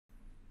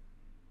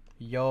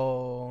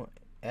Yo,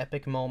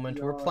 epic moment.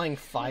 We're Yo. playing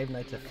Five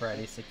Nights at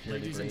Freddy's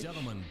Security Ladies and Breach.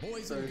 gentlemen,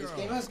 boys So and this girls,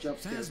 game has jump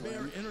scares, Fazbear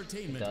man.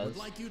 Entertainment It does. would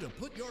like you to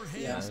put your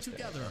Yeah, hands that's good.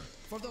 together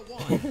for the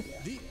one,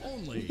 the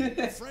only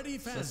Freddy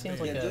This seems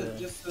like Fazbear. a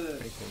Just a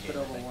pretty cool bit game, of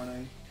I a think.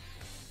 warning.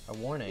 A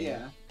warning?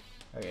 Yeah.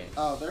 Okay.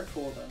 Oh, they're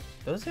cool though.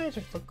 Those guys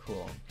look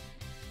cool.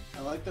 I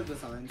like the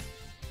designs.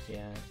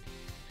 Yeah.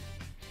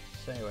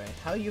 So anyway,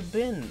 how you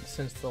been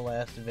since the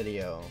last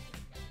video?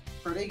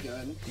 Pretty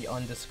good, The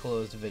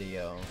undisclosed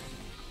video.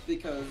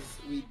 because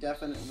we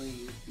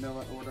definitely know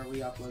what order we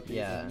upload these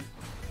Yeah. in.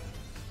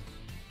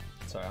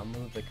 Sorry, I'll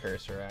move the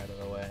cursor out of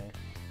the way.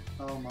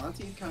 Oh,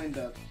 Monty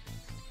kinda.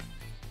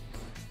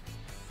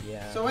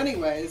 Yeah. So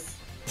anyways.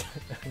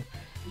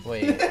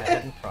 Wait, I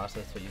hadn't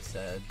processed what you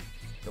said.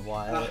 The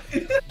why?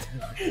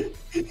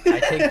 I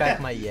take back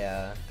my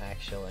yeah,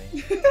 actually.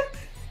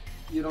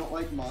 You don't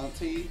like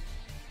Monty?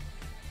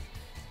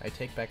 I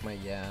take back my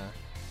yeah.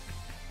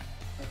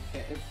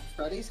 Okay,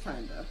 Freddy's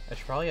kinda. I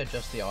should probably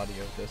adjust the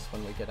audio of this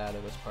when we get out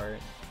of this part.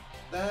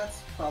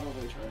 That's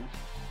probably true.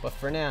 But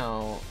for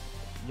now,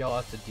 y'all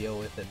have to deal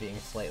with it being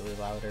slightly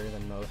louder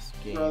than most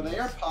games. Bro, they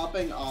are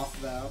popping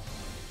off though.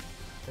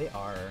 They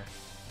are.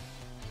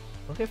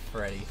 Look at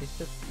Freddy. He's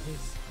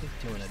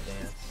doing a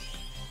dance.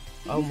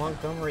 Oh,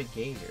 Montgomery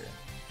Gator.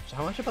 So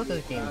how much about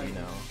this game do you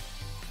know?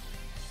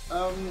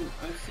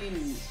 I've seen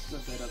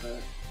a bit of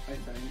it, I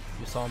think.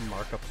 You saw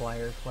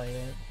Markiplier play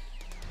it?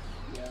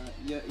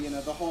 Yeah, you know,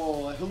 the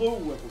whole, hello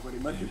everybody,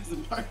 my name is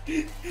Mark.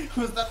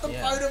 Was that the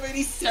Yeah. Bite of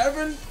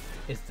 87?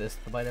 Is this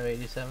the Bite of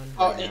 87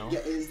 Oh, right now? yeah,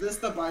 is this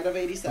the Bite of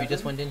 87? We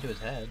just went into his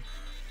head.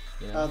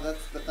 You know? Oh,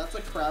 that's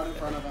a crowd in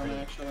front of him,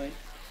 actually.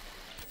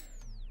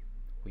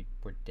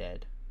 We're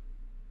dead.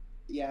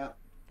 Yeah.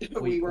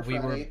 We were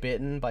were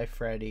bitten by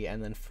Freddy,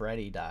 and then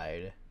Freddy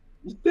died.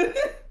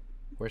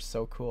 We're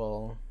so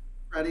cool.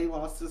 Freddy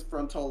lost his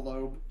frontal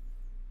lobe.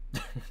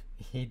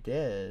 He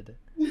did.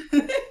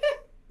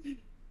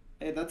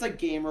 Hey, that's a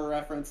gamer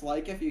reference,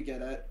 like if you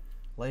get it.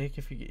 Like,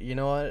 if you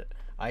know what?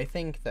 I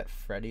think that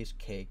Freddy's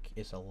cake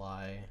is a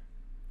lie.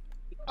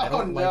 I Oh,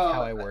 don't like no.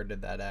 how I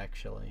worded that,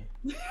 actually.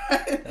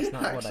 That's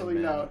not what I Actually,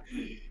 meant.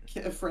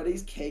 no.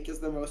 Freddy's cake is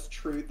the most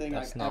true thing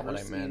That's I've not ever what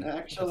I seen, meant.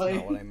 actually. That's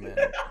not what I meant.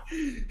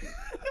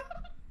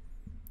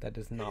 That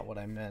is not what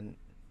I meant.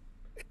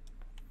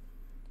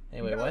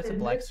 Anyway, why is it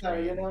black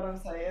Sorry, screen? you know what I'm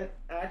saying?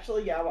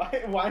 Actually, yeah,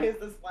 why is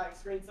this black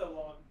screen so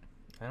long?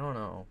 I don't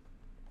know.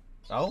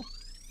 Oh?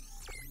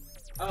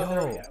 Oh,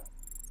 there we Yo. go.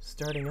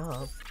 Starting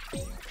up.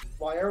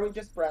 Why are we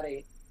just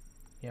Freddy?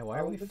 Yeah, why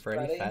are we just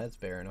Freddy Freddy?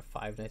 Fazbear in a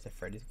Five Nights at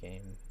Freddy's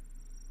game?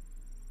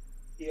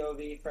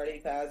 POV,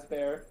 Freddy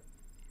Fazbear.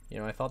 You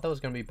know, I thought that was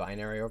gonna be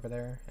binary over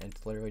there, and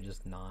it's literally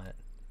just not.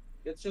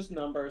 It's just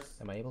numbers.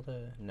 Am I able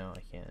to? No,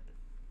 I can't.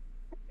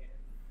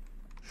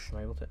 Am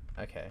I able to?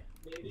 Okay.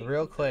 Maybe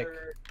Real quick.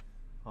 consider-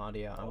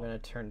 Audio. I'm gonna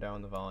turn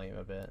down the volume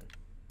a bit.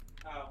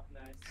 Oh,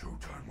 nice.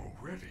 Showtime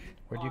already.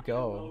 Where'd you Audio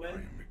go? I moment.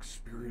 am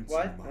experiencing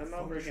What? I'm malfunction.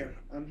 over here.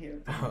 I'm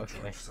here. The Oh,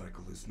 okay. life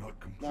cycle is not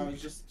complete. No,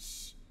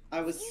 I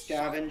was You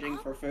scavenging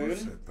shut for up. Who food.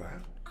 said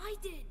that? I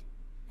did.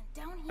 And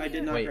down here. I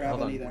did not Wait, grab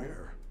hold any on. though.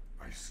 Where?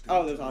 I still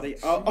Oh, there's do audio.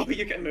 not Oh, see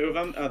you can move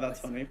them? Oh, that's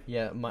funny.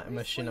 Yeah, I was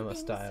machinima sleeping,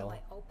 so style.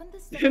 I opened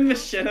the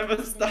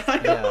Machinima stove,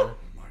 style? Yeah.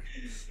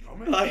 my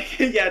stomach. Like,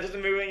 yeah, just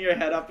moving your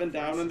head up and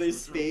down when they This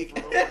is speak.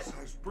 reserved for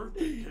oversized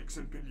birthday cakes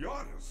and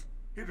pinatas.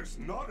 It is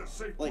not a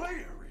safe Like- play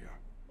area.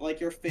 Like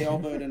your fail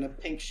mode in a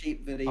Pink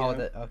Sheep video. Oh,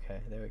 that.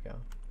 Okay, there we go.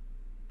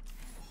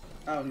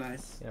 Oh,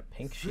 nice. Yeah,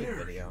 pink sheet There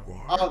video. you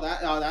are.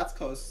 Oh, that's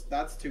close.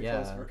 That's too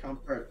close Yeah. for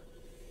comfort.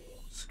 I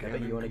Scanning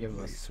bet you want to give him a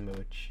complete.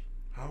 smooch.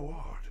 How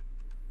odd.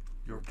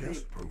 Your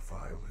guest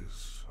profile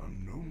is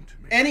unknown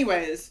to me.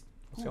 Anyways,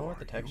 What's Who going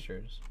with the are you?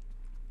 textures?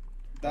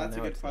 that's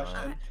no, a good it's not.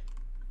 question.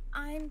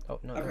 I'm Oh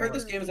no. I've there heard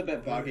this was- game is a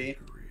bit buggy.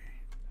 Gregory.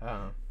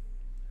 Oh.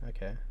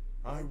 Okay.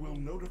 I will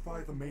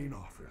notify the main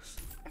office.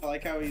 I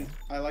like how he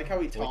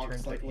turns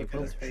talks. Like, like look at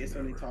April? his face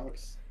when he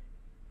talks.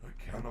 I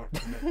cannot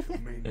connect to the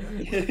main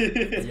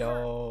network.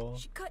 Yo.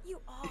 She cut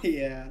you off.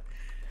 Yeah.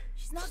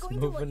 She's not Just going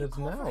to let moving you his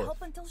call for mouth.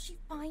 help until she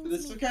finds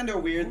This me. is kind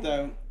of weird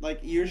though. Like,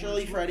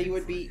 usually Freddy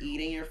would be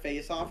eating your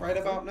face off right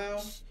about now.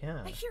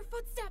 Yeah. I hear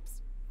footsteps.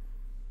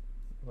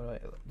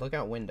 What do I look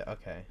out window?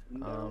 Okay.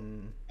 No.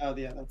 Oh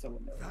yeah, that's a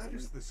window. That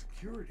is the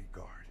security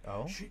guard.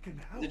 Oh? She can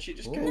help. Did she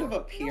just Ooh. kind of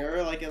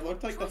appear? Like, it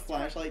looked like the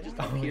flashlight just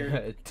Oh, yeah, appeared.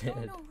 it I did.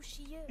 don't know who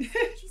she is.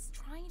 She's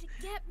trying to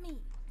get me.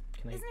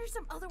 Can I? Isn't there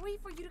some other way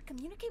for you to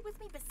communicate with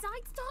me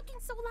besides talking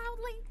so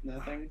loudly?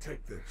 Nothing.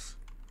 Take this.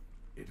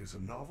 It is a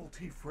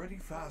novelty Freddy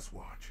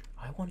Fazwatch.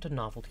 I want a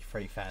novelty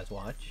Freddy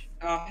Fazwatch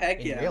Oh heck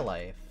in yeah. real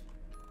life.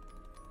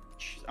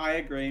 I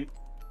agree.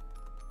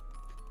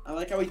 I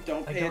like how we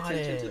don't I pay got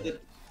attention to it. the.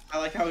 I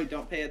like how we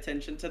don't pay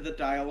attention to the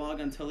dialogue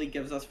until he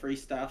gives us free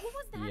stuff. What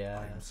was that? Yeah.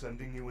 I am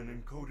sending you an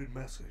encoded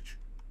message.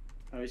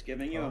 Oh, he's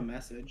giving you Oh. a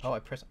message. Oh, I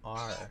press R.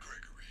 Hello,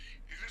 Gregory.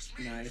 It is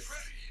me, Nice.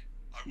 Freddy.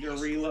 I You're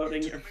was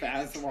reloading forwarded your to the main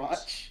fast entrance.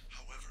 watch.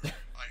 However,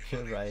 I am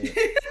You're unable right. to use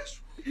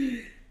this room.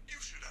 You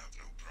should have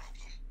no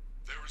problem.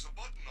 There is a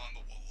button on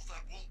the wall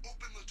that will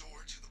open the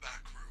door to the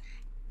back room.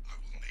 I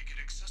will make it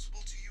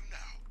accessible to you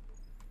now.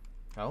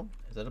 Oh,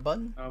 is it a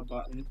button? Oh,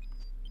 button.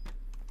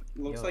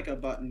 Looks Yo. like a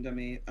button to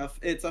me.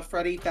 It's a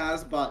Freddy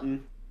Faz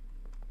button.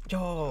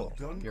 Yo,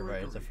 Done, you're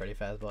right. It's a Gregory.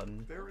 Freddy Faz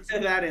button. There is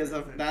That is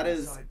vent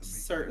inside the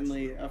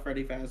certainly maintenance a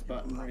Freddy Faz room.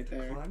 button You will right have to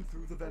there. climb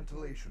through the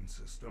ventilation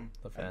system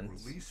The and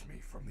vents. release me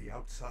from the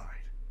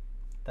outside.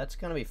 That's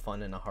gonna be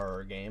fun in a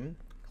horror game.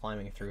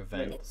 Climbing through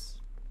vents.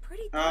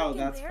 Pretty dark Oh, in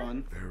that's there.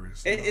 fun. There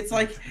is It's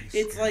nothing like to be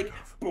it's scared like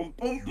of. boom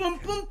boom You boom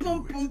can boom do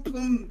boom it. boom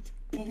boom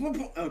boom boom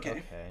boom. Okay.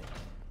 Okay.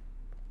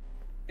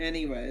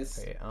 Anyways,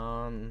 Okay.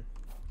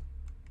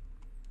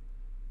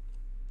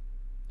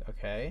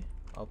 Okay.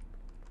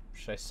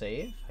 Should I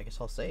save? I guess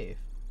I'll save.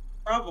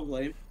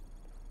 probably.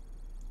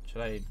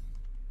 Should I?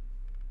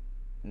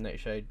 No.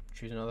 Should I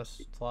choose another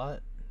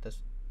slot? This.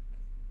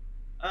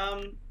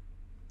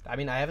 I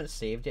mean, I haven't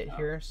saved it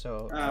here,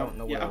 so I don't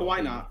know. What yeah. it'll Why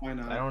be. not? Why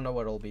not? I don't know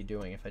what it'll be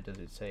doing if I did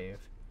it save.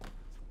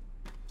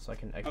 So I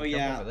can Oh, jump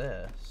yeah. over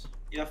this.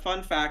 Yeah.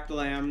 Fun fact,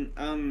 Lamb.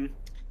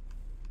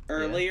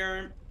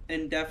 Earlier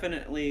and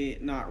definitely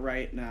not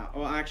right now.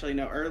 Well, actually,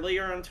 no.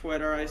 Earlier on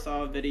Twitter, I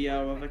saw a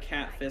video of a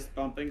cat fist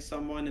bumping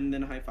someone and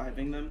then high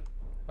fiving them.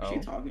 Is she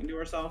Oh, talking to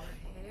herself?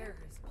 Her hair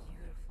is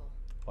beautiful.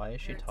 why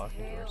is she Her talking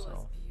to tail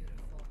herself? is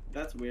beautiful.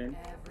 That's weird.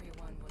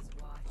 Everyone was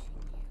watching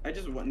you. I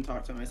just wouldn't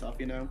talk to myself,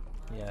 you know.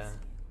 Yeah,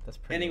 that's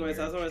pretty. Anyways,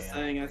 weird, as I was Chan.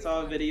 saying, I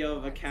saw a video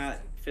of a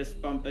cat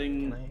fist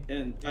bumping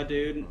Can a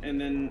dude and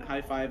then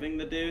high fiving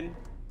the dude,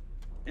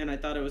 and I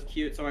thought it was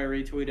cute, so I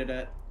retweeted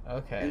it.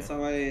 Okay. And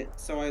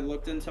so I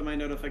looked into my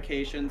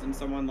notifications, and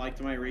someone liked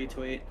my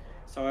retweet.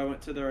 So I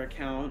went to their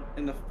account,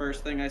 and the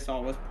first thing I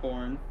saw was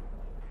porn.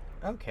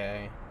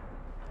 Okay.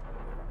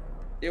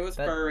 It was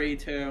That- furry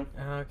too.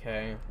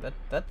 Okay.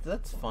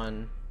 That's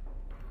fun.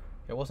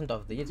 It wasn't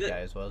of these Th-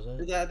 guys, was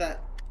it?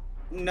 That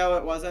no,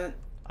 it wasn't.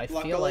 I feel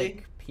luckily-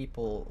 like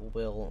people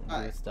will do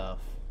I- stuff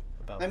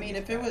about. I mean,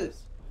 these if it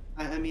was-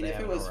 guys. I mean, They if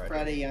it haven't was already.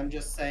 Freddy, I'm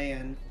just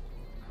saying.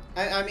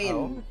 I mean,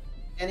 Oh.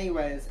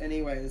 anyways.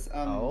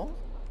 Oh.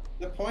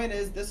 The point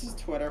is, this is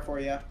Twitter for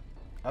you.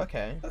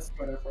 Okay. That's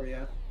Twitter for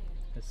you.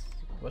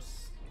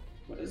 What's?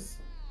 What is?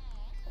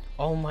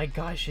 Oh my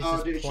gosh, she's Oh,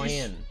 just dude, she's-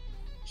 playing.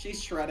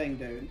 She's shredding,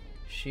 dude.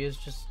 She is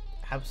just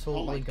Oh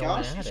absolutely my going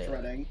gosh, at she's it.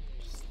 shredding.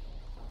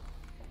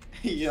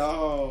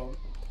 Yo, you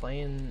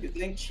Playing,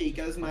 think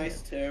Chica's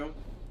nice too?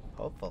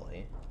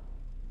 hopefully.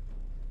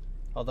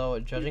 Although,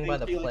 judging by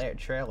the think she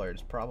likes-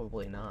 trailers,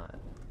 probably not.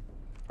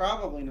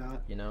 Probably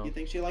not. You know? You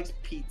think she likes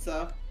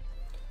pizza?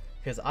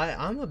 Because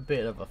I'm a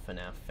bit of a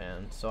FNAF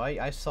fan, so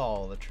I saw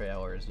all the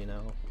trailers, you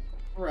know?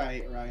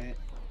 Right.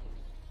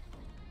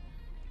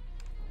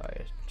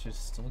 She's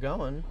still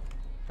going.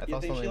 I You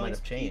thought think something she might likes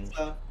have changed.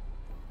 pizza?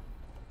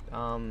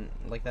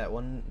 Like that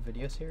one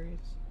video series?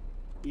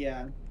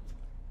 Yeah.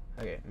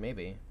 Okay,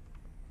 maybe.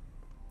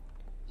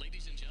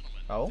 Ladies and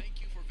gentlemen, Oh? thank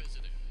you for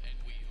visiting, and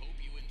we hope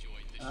you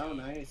enjoyed the Oh, show.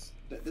 nice.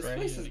 This Freddy.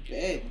 place is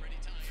big.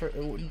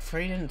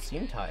 Freddy didn't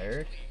seem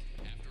tired.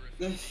 After a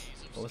few This-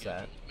 days of What was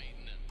that? scheduled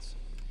maintenance,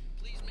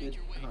 please make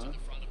your way to Huh? the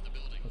front of the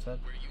building, What's that?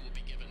 where you will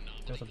be given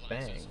There's a novelty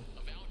glasses, bang.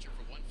 a voucher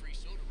for one free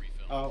soda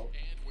refill, Oh.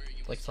 and where you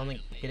Like will something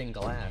sign a hitting waiver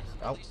glass.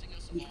 Oh, releasing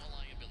us from all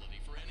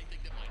liability for anything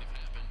that might have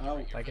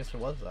happened. Oh, I guess it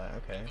was that.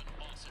 Okay.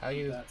 How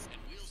you, that's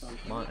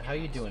something. How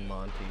you doing,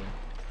 Monty?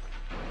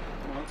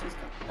 Monty's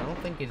I don't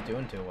think he's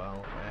doing too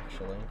well,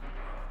 actually.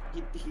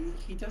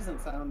 he doesn't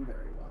sound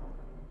very well.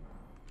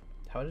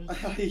 How did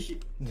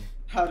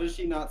How does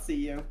she not see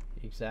you?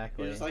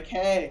 exactly? You're just like,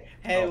 hey,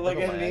 Oh, look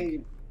little at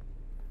me.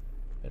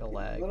 Bit of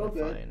lag. little We're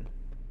bit. fine.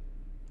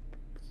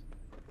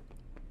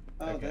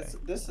 Oh, Okay,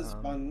 this is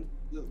fun.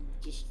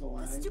 Just the The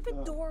line.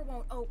 stupid door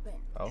won't open.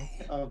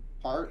 Oh,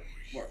 Part?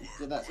 What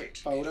did that say?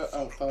 Photo?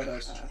 Oh, photo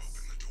pass. Open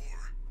the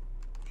door.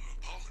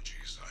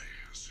 Apologies,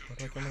 I assumed Look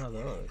you like one had of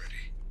one those.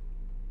 already.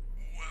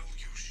 Well,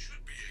 you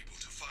should be able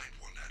to find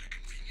one at a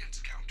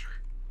convenience counter.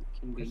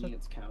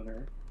 Convenience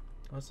counter.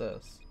 what's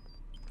this?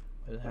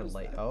 Does it What have is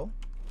light? that? Oh,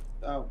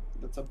 Oh,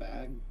 that's a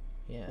bag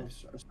yeah. or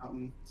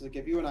something. Does it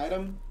give you an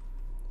item?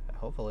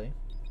 Hopefully.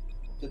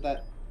 Did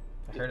that?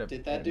 I heard it.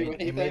 Did that it do made,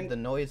 It anything? made the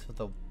noise with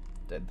the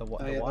yeah, there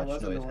watch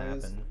was a noise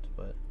noise. happened,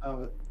 but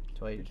Oh,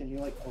 do I can you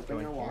like go open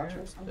in your watch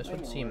here? or something? This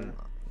would or- seem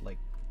like.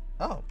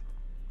 Oh,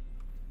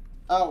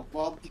 Oh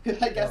well,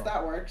 I guess Oh.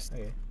 that works.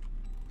 okay.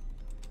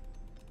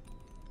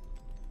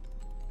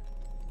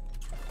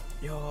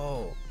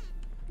 Yo,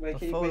 Wait, The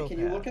can photo you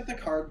pad. look at the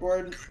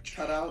cardboard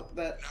cutout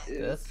that is?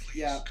 This?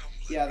 Yeah,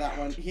 yeah, that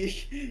one.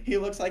 He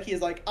looks like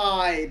he's like,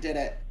 I did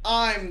it.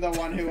 I'm the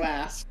one who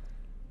asked.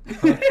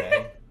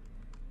 okay.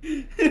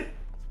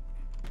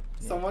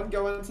 Someone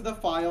go into the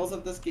files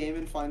of this game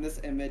and find this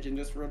image and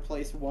just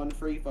replace one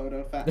free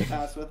photo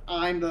pass with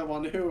I'm the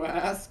one who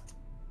asked.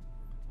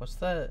 What's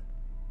that?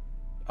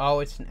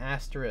 Oh, it's an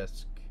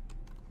asterisk.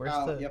 Where's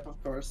Oh, the yep,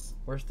 of course.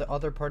 Where's the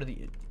other part of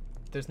the?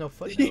 There's no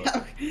footnote.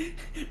 Yeah.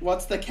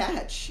 What's the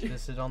catch?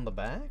 Is it on the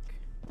back?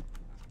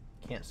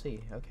 Can't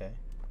see. Okay.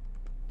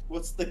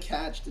 What's the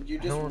catch? Did you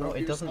I just don't know. rope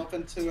It doesn't yourself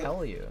into a?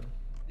 tell you.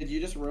 Did you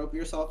just rope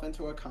yourself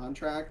into a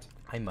contract?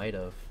 I might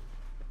have.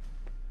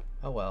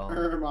 Oh well.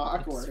 Or It's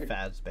awkward.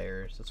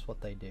 Fazbears. That's what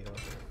they do.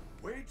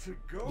 Way to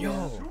go, Yo.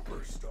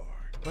 superstar.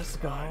 Let's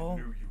I go.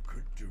 knew you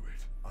could do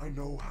it. I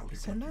know how to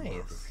He's get so you out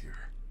of nice. here.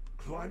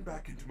 Climb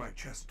back into my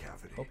chest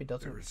cavity. Hope he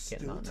doesn't There is get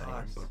still not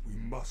time, nice. but we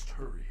must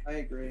hurry. I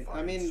agree. If I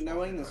am mean,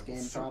 knowing spotted, this I will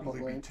game, certainly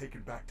probably. be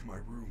taken back to my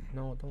room.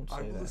 No, don't I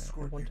say will that. I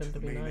escort want you him to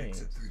to the be main nice.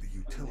 exit through the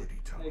utility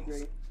tunnels.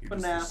 agree. It But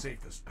is nah. the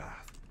safest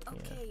path.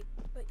 Okay,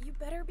 but you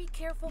better be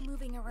careful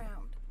moving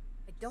around.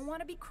 I don't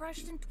want to be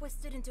crushed and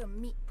twisted into a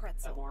meat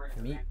pretzel.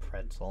 Meat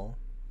pretzel.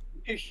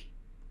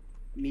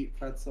 Meat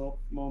pretzel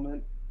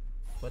moment.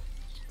 What?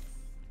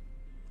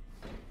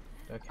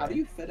 Okay. How do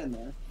you fit in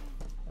there?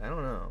 I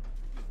don't know.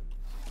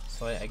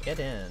 So I get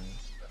in.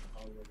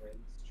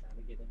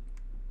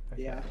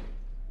 Okay. Yeah,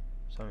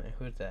 So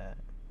who's that?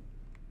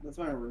 that's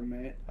my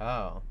roommate.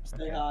 Oh. Say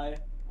Okay. hi.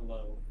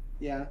 Hello.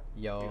 Yeah,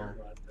 Yo.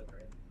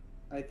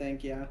 I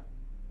think, yeah.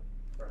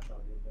 Fresh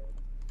on your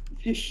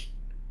day.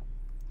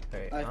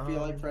 Okay, I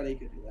feel like Freddy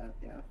could do that,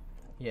 yeah.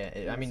 Yeah, I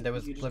Yes, mean there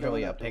was you just go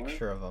literally in a that door.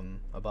 picture of him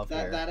above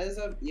That here. that is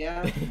a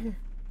yeah,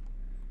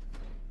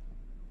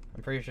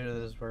 I'm pretty sure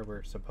this is where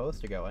we're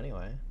supposed to go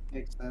anyway.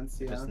 makes sense,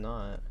 If yeah. it's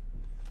not,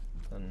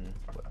 then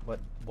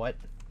what?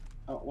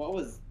 Oh, what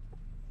was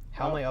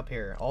How am I up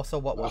here? Also,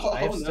 what was? Oh,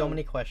 I have so no.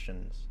 many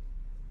questions.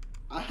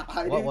 I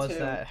What do was too.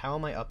 that? How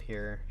am I up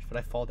here? Should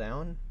I fall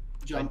down?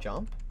 Should I Jump,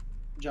 jump?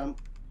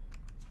 jump.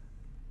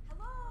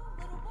 Hello,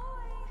 little boy.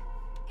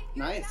 If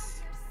you're Nice.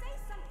 down here,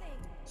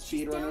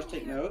 say something. Speedrunners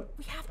take note.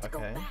 We have to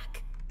Okay. go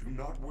back. Do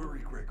not worry,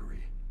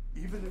 Gregory.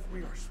 Even if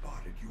we are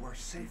spotted, you are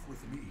safe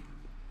with me.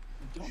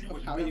 I don't She know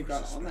would how you never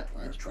got on that suspect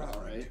we are ledge, but traveling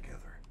alright.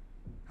 together.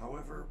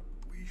 However,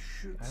 we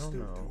should I don't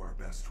still know. do our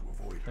best to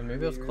avoid her. And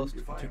maybe I was Weird. close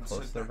If I too am close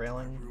to sent the back my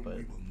railing, room, but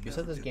we will you never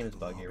said this get game to is the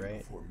buggy, lobby right?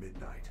 before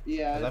midnight.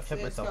 Yeah, Because I've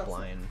kept it's myself got some-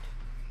 blind.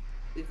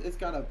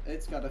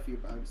 It's got a few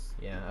bugs.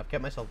 Yeah, I've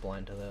kept myself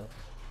blind to this.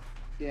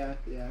 Yeah,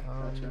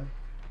 gotcha.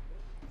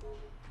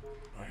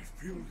 I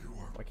feel you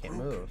are I can't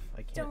broken. move.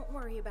 I can't. Don't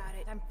worry about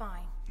it. I'm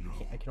fine. No,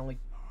 I can only.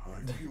 I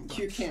feel that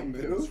You can't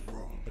something move? is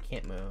wrong. I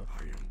can't move.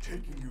 I am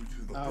taking you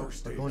to the Oh,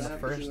 first We're aid going to That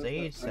first is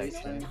aid the first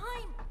section. aid. Time.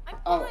 I'm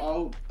fine.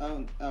 Oh,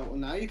 well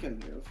now you can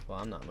move. Well,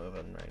 I'm not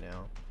moving right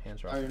now.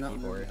 Hands are off Oh, you're the not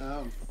keyboard. moving.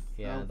 Oh.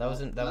 Yeah, Oh, that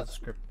wasn't. That was a that's-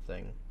 script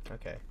thing.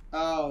 Okay.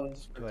 Oh,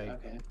 it's Do I-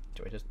 okay.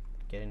 Do I just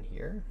get in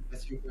here?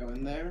 Guess you go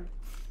in there.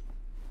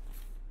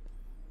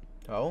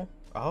 Oh.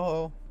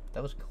 Oh.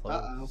 That was close.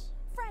 Uh-oh.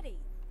 Freddy,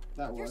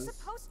 That you're was.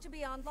 supposed to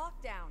be on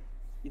lockdown.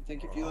 You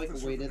think if you like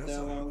Officer waited there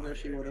Vanessa, longer,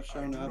 she would have I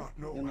shown do up not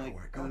know and how like I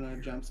I got don't know, here.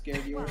 jump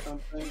scared you or You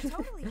something?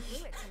 totally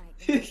blew it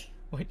tonight.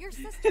 What? Your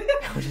sister.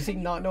 How does he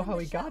not know how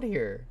he got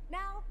here?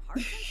 Now,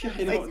 Parkinson's I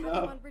has don't him know.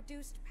 on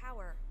reduced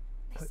power.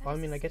 They said Well, I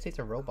it's mean, I guess he's a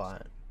secret.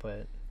 robot,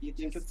 but You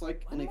think it's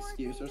like One an more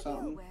excuse thing or to deal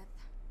something? with.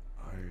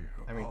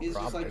 I mean, He's just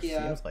probably like,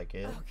 yeah. seems like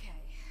it. Okay.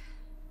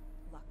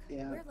 Look,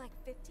 Yeah. we're like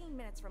 15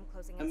 minutes from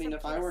closing. I and mean, some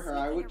if I kid were is her,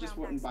 I would sneaking just around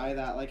wouldn't buy backstage.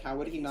 that. Like, how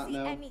would he If you not see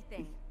know?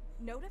 anything,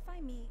 notify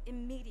me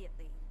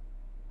immediately.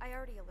 I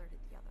already alerted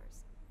the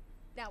others.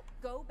 Now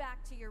go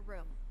back to your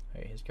room.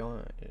 Hey, he's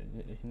going.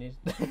 He needs.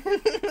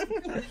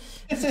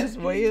 He's just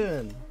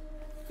waiting.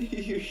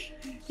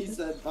 He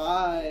said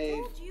bye.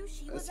 Told you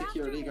she A was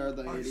security after guard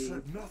me. lady. I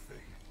said nothing.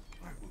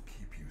 I will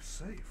keep you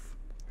safe.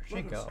 Where'd she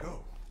Let us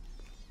go?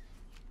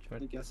 go. I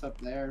guess up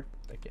there.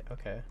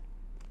 Okay.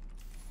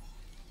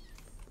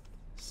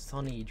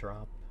 Sunny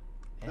drop.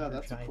 Oh,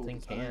 that's a cool Energizing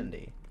design.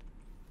 candy.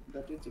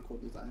 That dude's a cool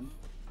design.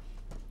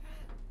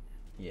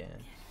 Yeah.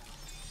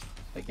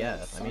 I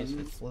guess. I mean,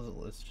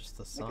 sun. it's just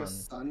the Like a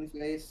sun. sun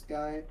face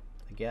guy.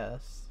 I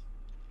guess.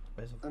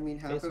 Why is I mean,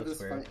 half face of looks his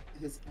weird.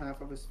 his half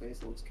of his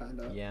face looks kind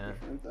of Yeah.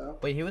 different though.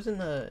 Wait, he was in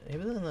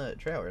the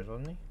trailers,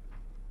 wasn't he?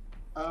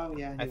 Oh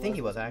yeah. I think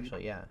he was wasn't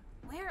actually. Yeah.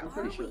 Where I'm are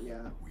pretty sure. we?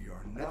 Yeah. We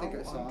are I now think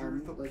I saw under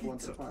him, the like,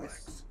 once or pizza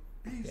twice.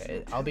 plex. These Yeah,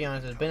 I'll be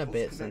honest, it's been a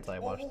bit tunnels since I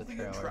connect watched all the the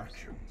trailers.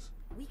 attractions.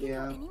 We can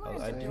Yeah. go anywhere.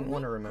 I Same. didn't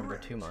want to remember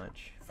Correct. too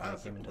much when I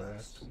came into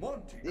Fazablast, this.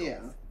 Monte Yeah.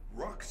 Golf,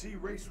 Roxy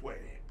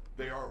Raceway.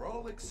 They are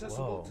all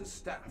accessible Whoa. to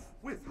staff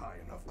with high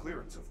enough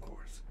clearance, of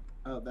course.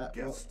 Oh, that.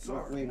 Guests Well,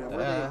 are wait, what not were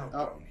they? allowed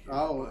Oh, down here,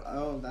 oh, but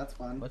oh, that's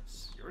fun.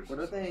 What's yours What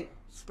are is a they-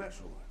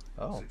 Special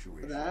Oh.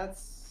 situation.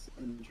 That's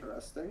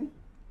interesting.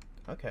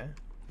 okay?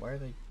 Why are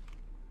they?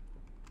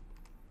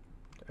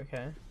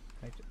 Okay.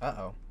 Uh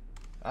oh.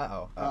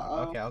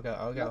 Okay, I'll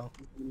go.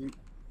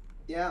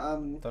 Yeah.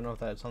 Don't know if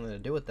that had something to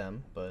do with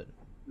them, but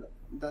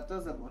That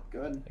doesn't look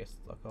good. I guess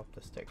look off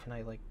the stick. Can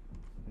I like?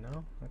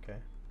 No. Okay.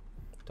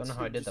 Don't know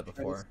how I did that Just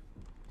try to before.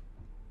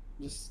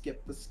 Just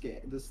skip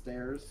the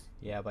stairs.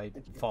 Yeah, by If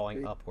you falling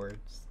agree.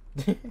 upwards.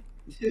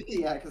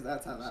 Yeah, because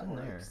that's how that in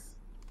there? works.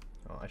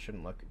 Oh, I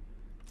shouldn't look.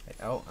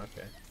 Oh,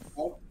 okay.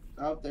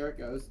 Oh, there it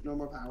goes. No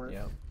more power.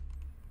 Yep.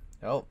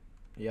 Oh,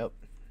 yep.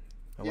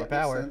 No Yeah, more makes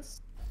power.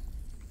 sense.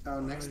 Oh,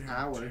 next I am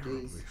hour,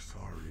 terribly jeez.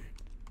 sorry.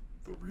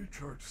 The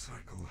recharge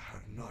cycle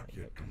had not Not yet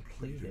yet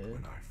completed completed.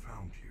 when I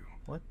found you.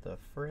 What the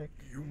frick?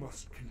 You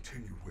must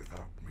continue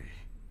without me.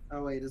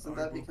 Oh wait, isn't I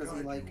that will because he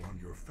guide like? you on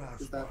your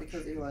fast is that watch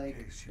because he, in like,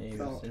 case you Yeah, he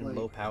felt was in like-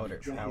 low powder.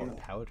 Yeah.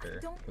 Powder.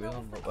 Don't He was know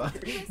in if low I powder.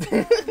 can do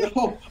this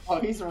alone. Oh,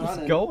 he's running.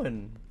 He's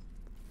going.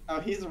 Oh,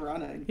 he's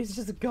running. He's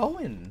just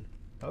going.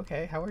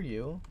 Okay, how are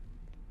you?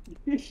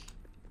 Can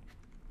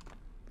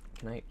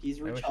I? He's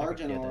I wish I could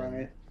recharging get in.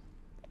 alright.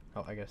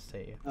 Oh, I gotta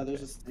save. Oh, there's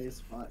Okay. a stay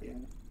spot, yeah.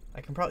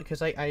 I can probably,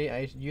 cause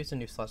I used a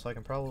new slot, so I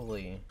can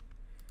probably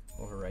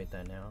overwrite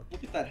that now.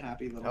 Look at that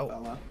happy little Oh,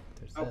 fella.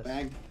 There's Oh, this.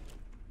 bang.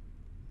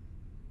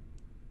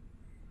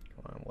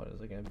 Come on, what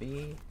is it gonna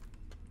be?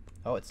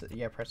 Oh, it's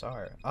yeah. Press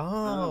R.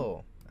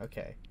 Oh,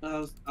 okay.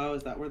 Oh,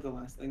 is that where the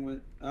last thing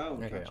went? Oh,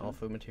 Okay, gotcha. all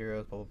food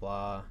materials, blah blah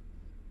blah.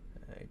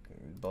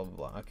 Blah blah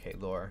blah. Okay,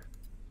 lore.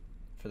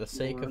 For the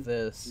sake Lore, of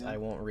this, yeah. I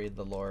won't read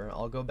the lore.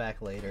 I'll go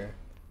back later.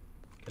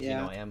 Because Yeah.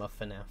 you know I am a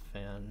FNAF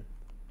fan.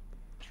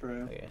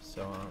 True. Okay,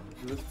 so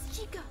It's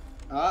Chica.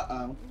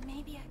 Uh-oh.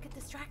 Maybe I could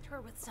distract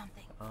her with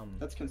something.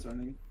 That's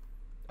concerning.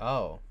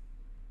 Oh,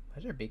 why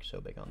is her beak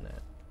so big on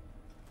that?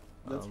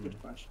 That's a good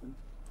question.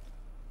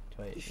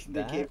 Do I They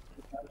that? gave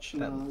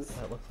schnoz.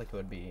 That looks like it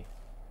would be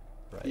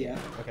right. Yeah.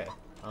 Okay.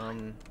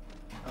 Run,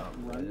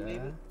 maybe?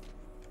 yeah.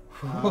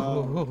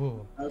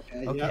 Oh.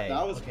 Okay, Okay, yeah,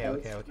 that was okay, close.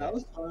 okay, okay. That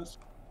was close.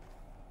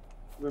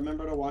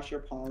 Remember to wash your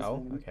paws. Oh,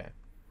 man. okay.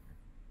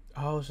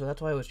 Oh, so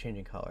that's why it was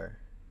changing color.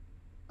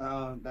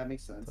 Oh, that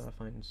makes sense. So that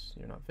finds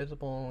you're not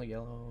visible,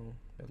 yellow,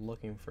 they're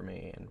looking for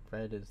me, and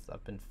red is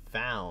I've been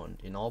found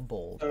in all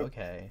bold. So-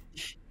 Okay.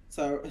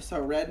 So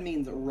red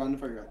means run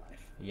for your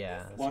life.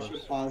 Yeah. that's Wash what-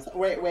 your paws.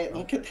 Wait,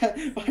 look at that.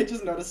 I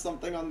just noticed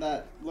something on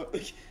that.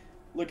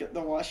 Look at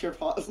the wash your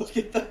paws. Look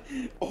at the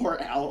or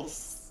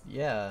else.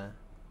 Yeah.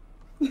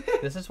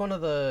 This is one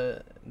of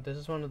the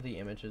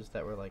images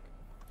that were like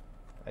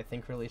I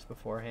think released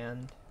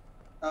beforehand.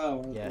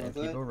 Oh, Yeah, and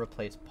was people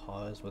replace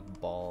paws with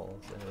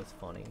balls, and it was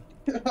funny.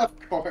 it? Of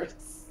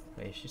course.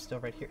 Wait, is she still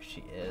right here?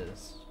 She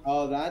is.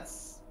 Oh,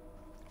 that's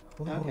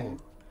okay. Ooh.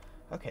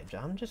 Okay,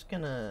 I'm just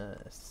gonna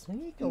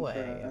sneak away a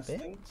bit.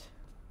 Interesting.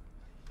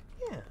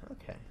 Yeah,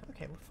 okay.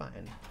 Okay, we're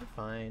fine. We're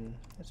fine.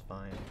 It's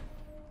fine.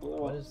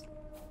 Little- What is...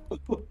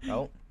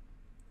 Oh.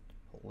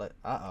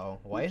 Uh-oh.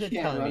 Why is You it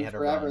can't telling me run how to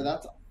forever. run?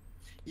 That's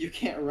you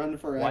can't run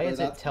forever. Why is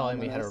it That's telling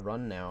me how to ominous.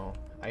 run now?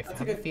 I That's a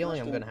have a good feeling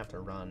I'm question. gonna have to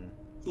run.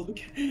 Look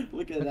at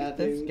Look that at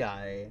this dude.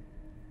 guy.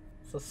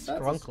 So That's a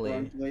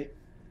scrunkly. scrunkly.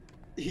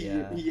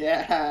 Yeah.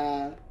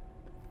 Yeah.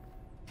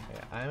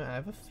 Yeah, I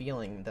have a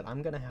feeling that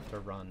I'm gonna have to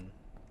run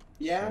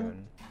Yeah.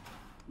 soon.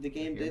 The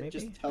game Here, did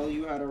just maybe? tell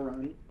you how to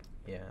run.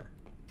 Yeah.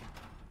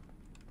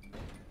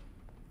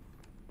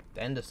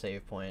 End a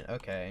save point.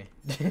 Okay.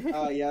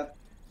 Oh yeah.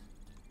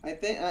 I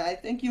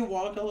think you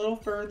walk a little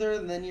further,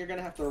 and then you're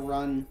gonna have to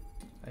run.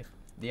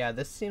 Yeah,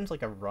 this seems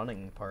like a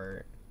running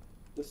part.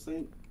 This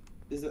thing,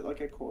 is it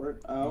like a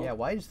cord? Oh. Yeah,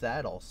 why is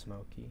that all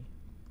smoky?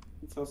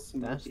 It's so That's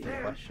smoky. the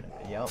question.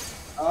 Yep.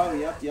 Oh,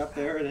 yep,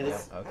 there it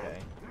is. Yep. Okay.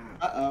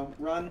 Uh-oh,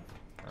 run.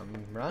 I'm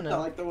I running.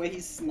 like the way he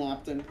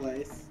snapped in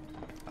place.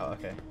 Oh,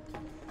 okay.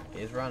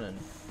 He's running.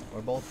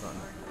 We're both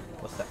running.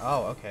 What's that?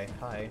 Oh, okay.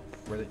 Hi.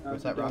 Was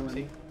How's that it going?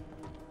 Roxy?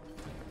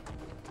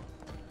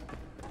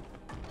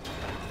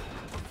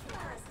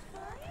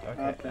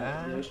 Okay.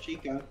 Okay, there's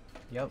Chica.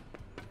 Yep.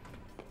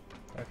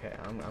 Okay,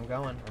 I'm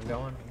going.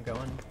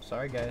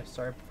 Sorry guys.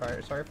 Sorry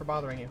for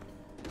bothering you.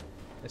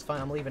 It's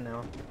fine. I'm leaving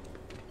now.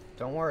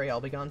 Don't worry.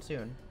 I'll be gone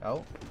soon.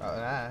 Oh.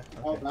 Okay.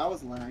 Oh, that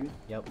was Lang.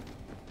 Yep.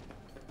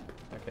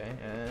 Okay,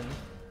 and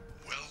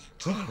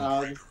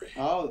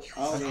Oh,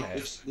 Okay.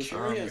 this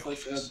area is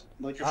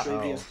like a Uh-oh.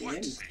 previous game.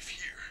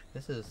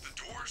 this is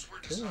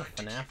a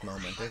FNAF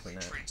moment, isn't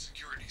it?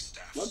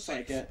 Looks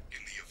like it. In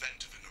the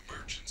event of an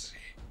emergency,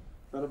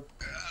 But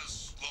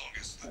as long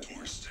as the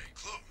doors stay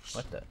closed.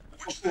 What the?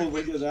 oh,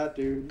 look at that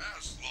dude.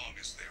 As long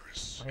as there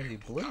is Why is he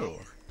blue?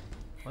 power.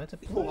 Why is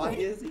it blue? Why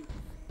is he?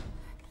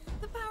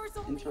 The power's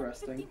only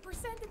Interesting. at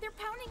 15% and they're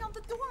pounding on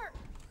the door.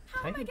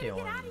 How How am I you gonna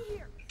doing? get out of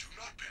here? Do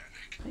not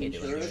panic. How you He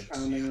doing, sure is dude?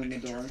 pounding on the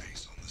door.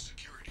 Interface on the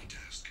security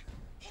desk.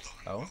 Hold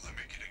on Oh? while I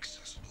make it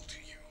accessible to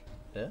you.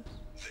 This?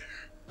 There.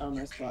 Oh,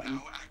 nice button.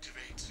 Now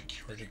activate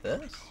security Is it this?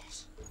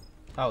 protocols.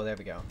 Oh, there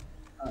we go.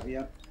 Oh,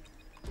 yep.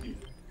 Your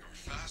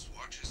fast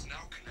watch is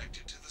now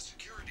connected to the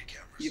security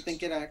cameras. You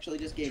think it actually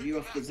just gave you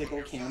a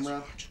physical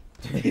camera?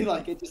 yeah.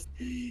 Like it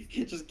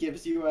just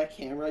gives you a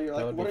camera. You're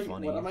That like, would be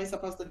funny. what am I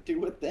supposed to do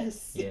with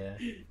this?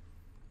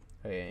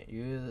 Okay,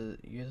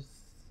 use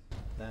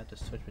that to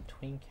switch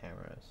between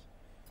cameras.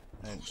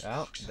 And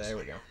oh, there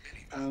we go.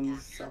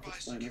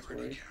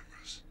 Self-explanatory.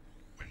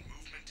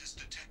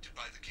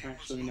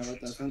 Actually, no,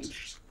 it doesn't. You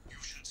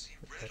should see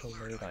red Little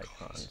alert load icons.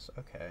 icons.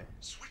 Okay.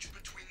 Switch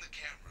between the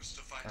cameras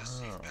to find a Oh.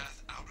 safe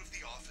path out of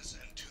the office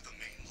and to the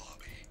main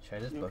lobby. Should I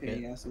just book Okay, it?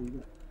 yeah, so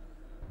you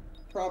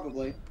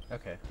probably.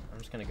 Okay, I'm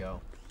just gonna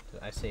go.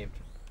 I saved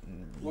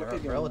What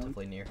could go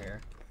relatively near here.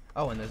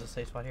 Oh, and there's a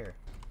safe spot here.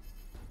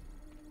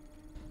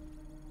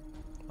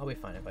 I'll be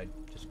fine if I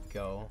just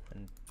go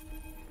and.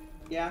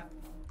 Yeah.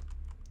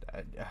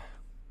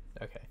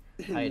 Okay.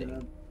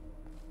 Hiding.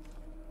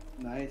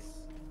 Nice.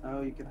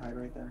 Oh, you can hide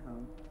right there,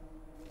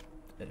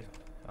 huh?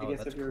 Oh, guess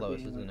that's if you're close,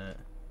 being, isn't like- it?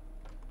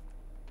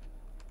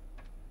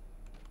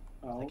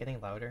 Is Oh. it getting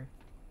louder?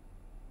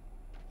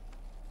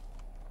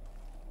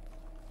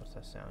 What's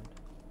that sound?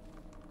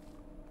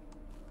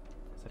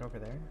 Is it over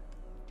there?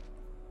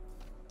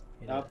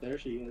 It Oh, is. there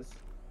she is.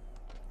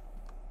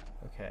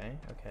 Okay,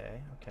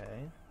 okay, okay.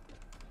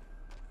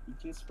 You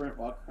can sprint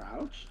while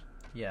crouched?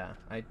 Yeah,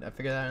 I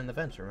figured that out in the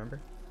vents, remember?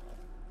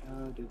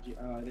 Oh, did you?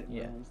 Oh, I didn't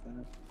Yeah. realize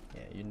that.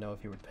 Yeah, you'd know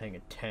if you were paying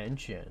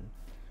attention.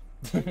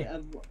 Yeah,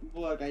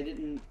 look, I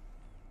didn't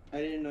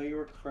know you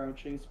were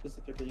crouching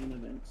specifically in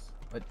events.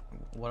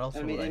 What else I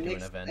would mean, I it do in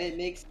makes events? it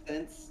makes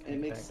sense. It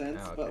makes Okay. sense,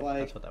 Oh, but okay. like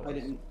That's what that I was.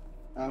 didn't.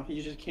 Oh,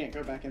 you just can't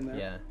go back in there.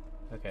 Yeah.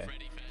 Okay.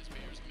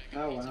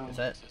 Oh wow.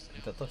 That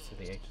looks like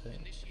the exit.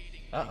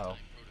 Uh-oh.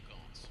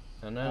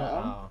 No, no, no.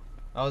 Uh-oh.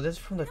 Oh, this is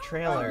from the Oh,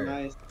 trailer.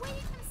 nice. Wait,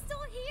 I'm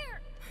still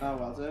here. Oh,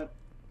 was it?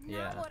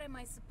 Yeah. Now what am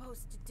I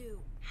supposed to do?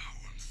 How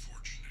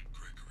unfortunate,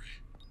 Gregory.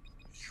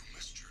 You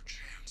missed your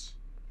chance.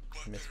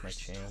 But Missed my there's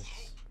still chance.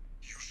 hope.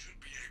 You should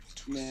be able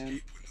to Man.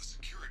 escape when the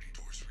security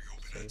doors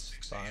reopen at Safe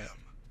 6 spot. a.m.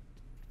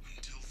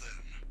 Until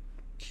then,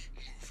 keep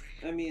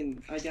moving. I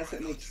mean, I guess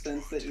it makes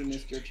sense that you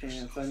missed your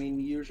chance. I mean,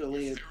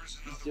 usually it,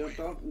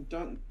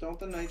 don't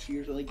the nights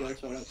usually go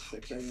till like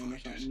 6 a.m. or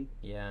something?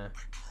 Yeah. I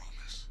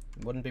promise.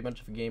 Wouldn't be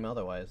much of a game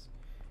otherwise.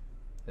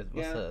 What's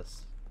Yeah.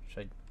 this?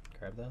 Should I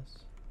grab this?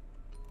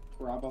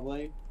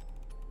 Probably.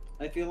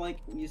 I feel like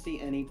you see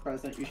any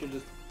present, you should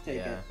just take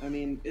Yeah. it. I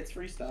mean, it's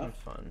free Seems stuff.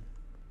 fun.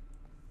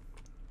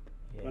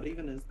 Yeah. What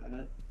even is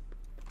that?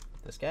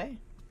 This guy?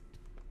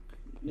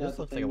 He Yeah, just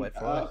the looks like a thing-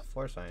 white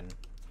floor sign,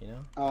 you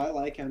know? Oh, I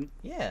like him.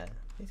 Yeah,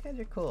 these guys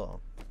are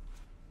cool.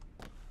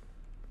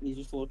 He's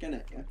just looking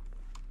at you.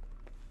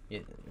 Yeah,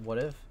 what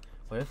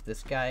if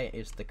this guy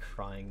is the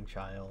crying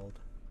child?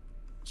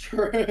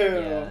 True.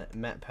 Yeah,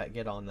 Matt Pat,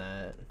 get on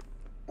that.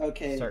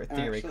 Okay. Start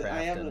theory actually,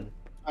 crafting.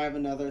 I have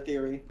another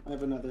theory. What?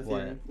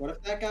 What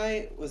if that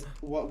guy was?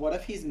 What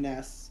if he's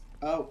Ness?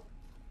 Oh.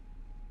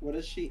 What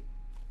is she?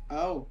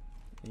 Oh.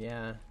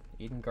 Yeah,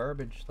 eating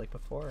garbage like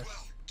before.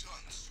 Well done,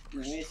 superstar.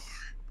 Nice.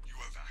 You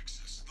have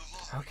access to the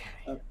lobby.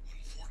 Okay.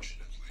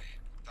 Unfortunately,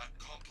 that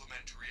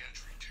complimentary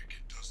entry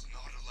ticket does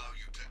not allow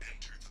you to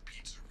enter the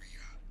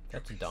pizzeria.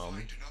 That's You can dumb.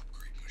 find an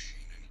upgrade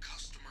machine in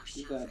customer Is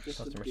that service. just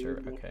a Customer dude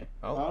service. with- Okay.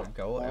 Oh,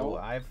 Go. oh.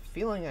 I have a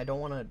feeling I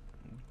don't want to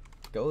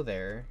go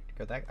there.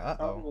 Go that.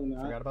 Probably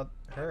not. Forgot about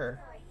her.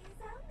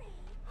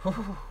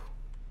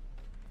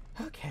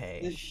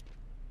 Okay.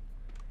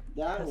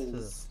 That This was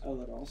is a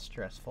little.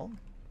 stressful.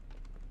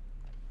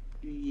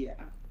 Yeah.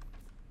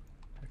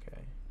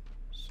 Okay.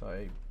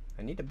 So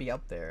I need to be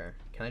up there.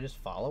 Can I just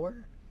follow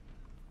her?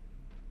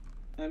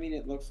 I mean,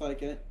 it looks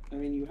like it. I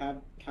mean, you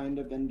have kind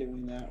of been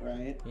doing that,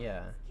 right?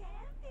 Yeah.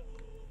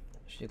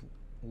 Is she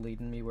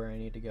leading me where I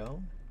need to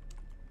go?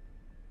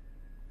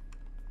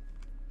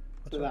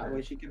 What's So that over-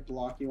 way she could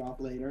block you off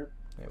later.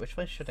 Wait, which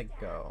way should I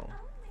go?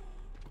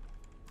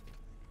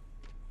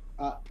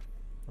 Let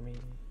me.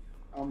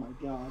 Oh my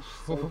gosh,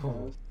 so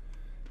close.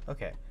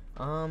 Okay.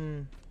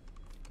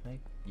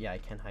 Yeah, I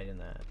can hide in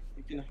that.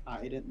 You can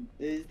hide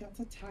it. That's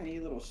a tiny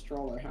little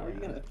stroller. How are you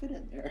Yeah. gonna fit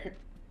in there?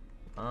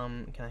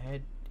 Can I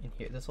hide in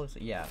here? This looks.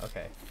 Yeah.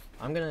 Okay.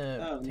 I'm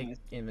gonna Oh, take nice.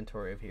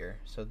 inventory of here.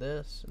 So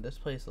this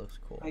place looks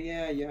cool. Oh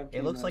yeah, you have.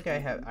 It looks cameras like I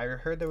on have. them. I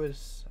heard there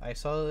was. I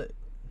saw that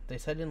they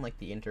said in like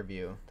the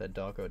interview that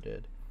Doggo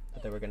did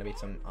that there were gonna be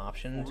some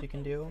options you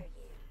can do,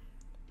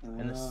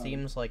 and it Oh.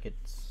 seems like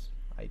it's.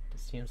 It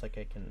seems like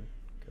I can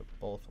go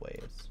both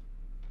ways.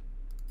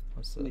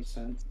 What's this? Makes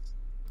sense.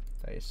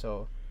 Okay,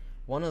 so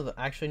one of the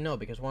actually no,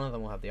 because one of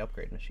them will have the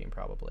upgrade machine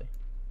probably.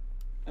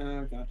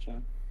 Oh,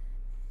 gotcha.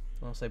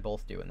 Unless they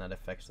both do, and that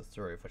affects the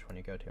story of which one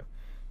you go to.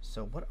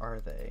 So what are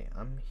they?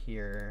 I'm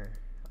here.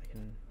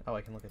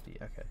 I can look at the.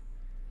 Okay.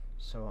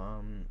 So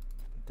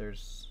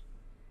there's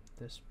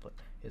this.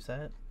 Is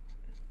that?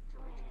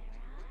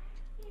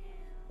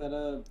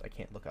 That I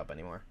can't look up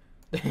anymore.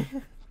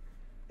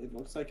 it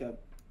looks like a.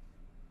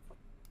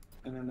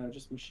 I don't know,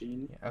 just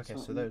machine. Yeah, okay, so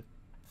something. the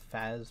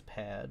Faz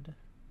Pad.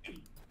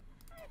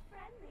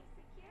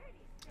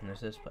 And there's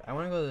this. I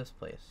want to go to this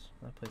place.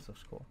 That place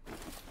looks cool.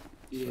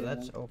 Yeah. So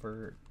that's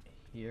over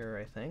here,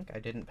 I think. I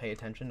didn't pay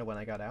attention to when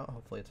I got out.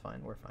 Hopefully it's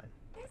fine. We're fine.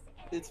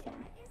 It's fine.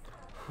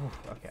 Whew,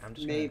 okay, I'm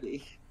just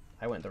Maybe.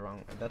 I went the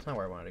wrong. That's not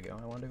where I wanted to go.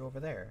 I wanted to go over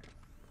there.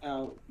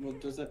 Oh, well,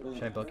 does it really?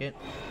 Should I book matter?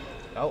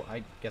 it? Oh,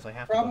 I guess I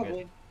have to book Probably.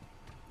 it.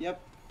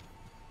 Yep.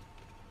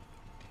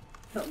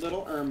 A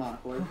little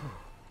awkward.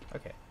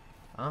 Okay.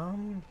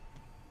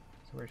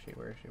 So where is she?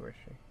 Where is she? Where is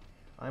she?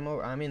 I'm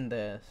over. I'm in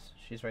this.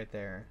 She's right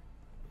there.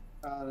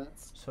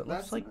 That's. So it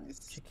that's looks like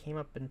nice. she came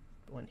up and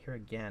went here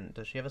again.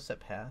 Does she have a set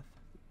path?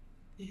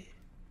 She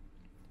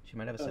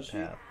might have a Does set she?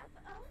 path.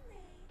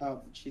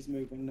 Oh, she's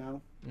moving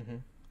now. Mm-hmm.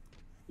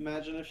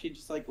 Imagine if she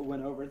just like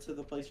went over to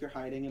the place you're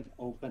hiding and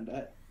opened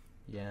it.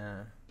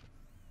 Yeah.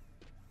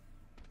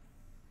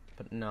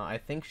 But no, I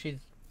think she's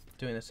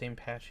doing the same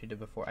path she did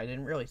before. I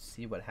didn't really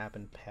see what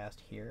happened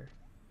past here.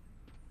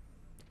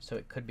 So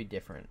it could be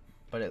different.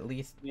 But at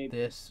least Maybe.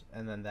 this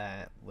and then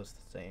that was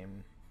the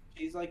same.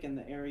 She's like in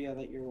the area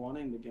that you're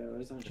wanting to go,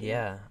 isn't she?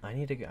 Yeah, I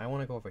need to go. I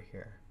want to go over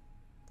here.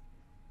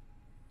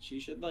 She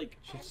should like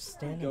She's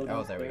standing. go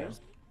Oh, there we go.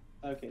 downstairs.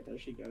 Okay, there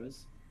she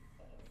goes.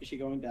 Is she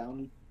going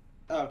down?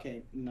 Oh,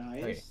 okay,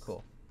 nice. Okay,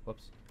 cool.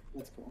 Whoops.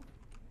 That's cool.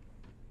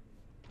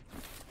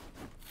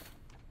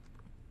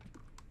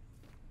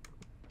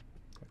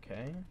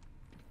 Okay.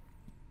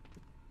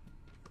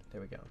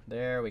 There we go.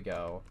 There we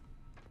go.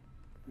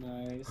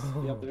 Nice.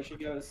 Yep, there she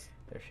goes.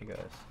 There she goes.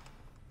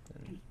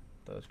 And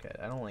those guys.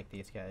 I don't like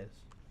these guys.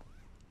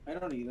 I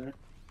don't either.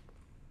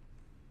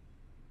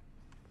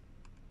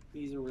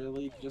 He's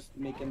really just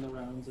making the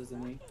rounds,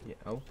 isn't he? Yeah.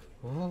 Oh.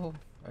 Ooh.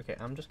 Okay,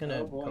 I'm just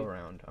gonna Oh, boy. go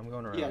around. I'm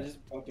going around. Yeah,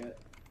 just book it.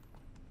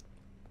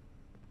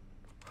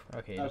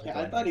 Okay. Okay,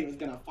 I thought he was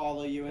gonna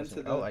follow you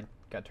into the. Oh, I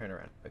got turned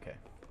around. Okay.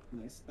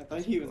 Nice. I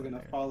thought he was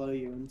gonna follow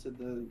you into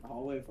the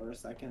hallway for a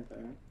second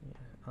there.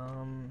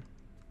 Yeah.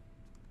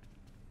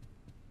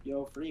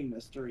 Yo, free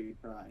mystery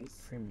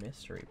prize. Free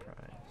mystery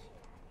prize.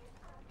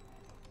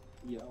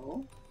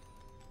 Yo.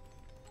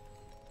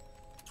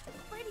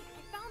 Freddy,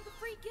 I found the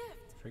free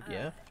gift. Free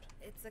gift.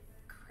 It's a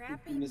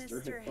crappy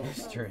Mr. Mr. Hippo.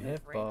 Mr.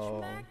 Hippo.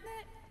 Fridge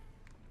magnet?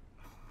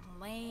 It's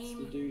the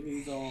Lame. dude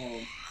who's all.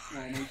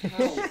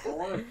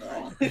 Oh my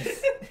god,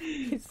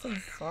 He's so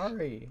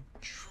sorry.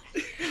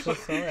 So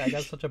sorry. I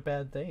got such a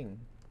bad thing.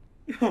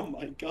 Oh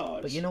my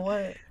gosh. But you know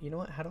what? You know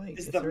what? How do I?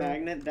 Is the there,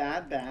 magnet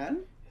that bad?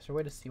 Is there a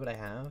way to see what I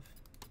have?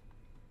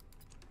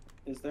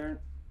 Is there?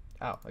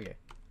 Oh, okay.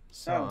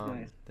 So, Oh,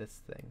 nice.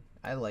 this thing.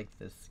 I like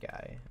this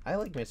guy. I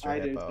like Mr. I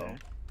do Hippo. too.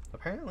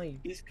 Apparently,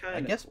 He's kind I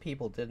of. guess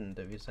people didn't,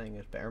 if you're saying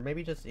it's bad. Or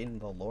maybe just in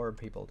the lore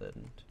people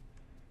didn't.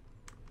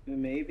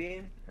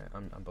 Maybe.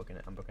 I'm booking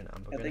it. I'm booking it.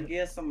 I'm I booking think it. he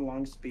has some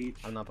long speech.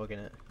 I'm not booking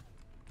it.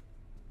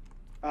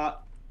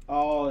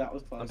 Oh, that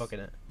was close. I'm booking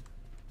it.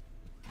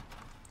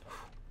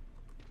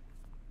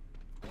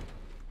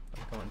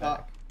 I'm going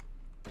back.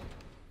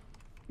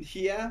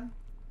 Yeah.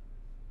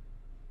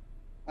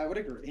 I would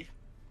agree.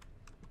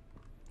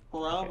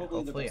 Probably Okay,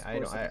 hopefully, the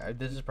best course.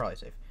 this is probably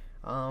safe.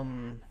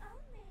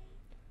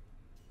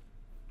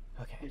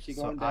 Okay, Is she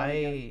so going down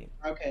again?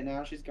 Okay,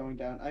 now she's going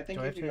down. I think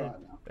Do I you have can go to-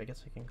 out now. I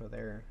guess I can go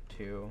there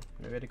too.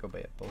 Maybe I have to go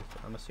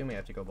both. I'm assuming I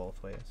have to go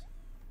both ways.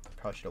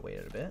 Probably should have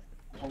waited a bit.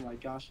 Oh my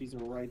gosh, she's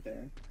right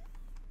there.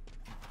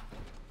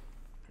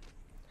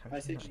 How I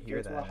did say not just hear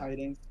go to the that?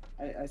 hiding.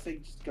 I say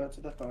just go to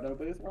the photo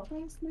booth real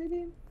fast,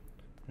 maybe?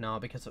 No,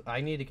 because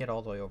I need to get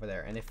all the way over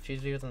there, and if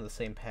she's using the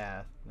same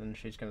path, then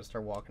she's gonna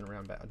start walking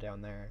around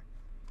down there.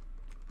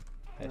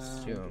 I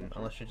assume, gotcha.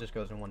 unless she just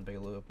goes in one big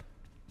loop.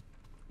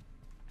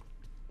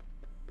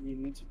 You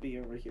need to be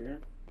over here.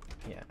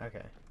 Yeah.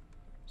 Okay.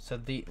 So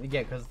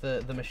because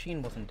the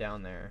machine wasn't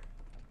down there.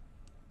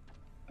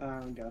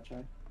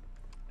 Gotcha.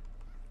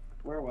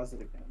 Where was it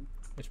again?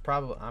 It's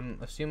probably. I'm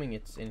assuming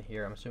it's in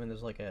here. I'm assuming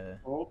there's like a.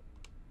 Oh,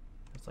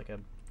 It's like a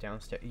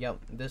downstairs. Yep.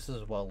 This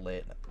is well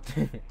lit.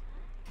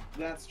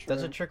 that's true.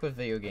 That's a trick with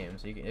video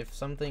games. You give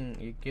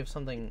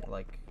something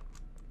like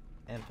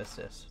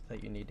emphasis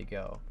that you need to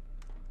go.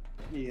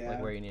 Yeah.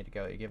 Like where you need to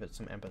go. You give it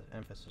some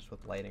emphasis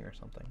with lighting or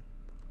something.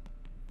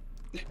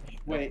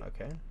 Wait. Oh,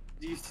 okay.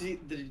 Do you see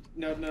the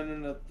no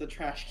the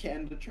trash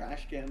can? The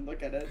trash can.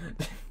 Look at it.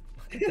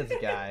 Look at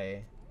this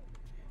guy.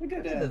 Look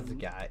at Look at this him.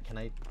 guy. Can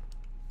I?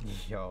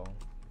 Yo,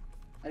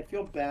 I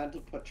feel bad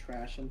to put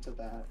trash into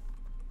that.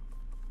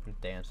 I'm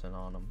dancing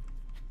on him.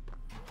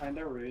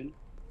 Kinda rude.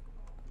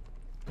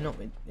 No,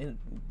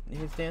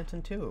 he's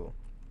dancing too.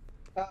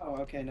 Oh,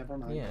 okay, never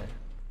mind. Yeah.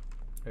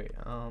 Wait,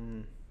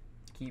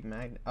 keep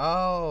magnet.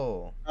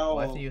 Oh. Oh, Well,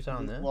 I have to use it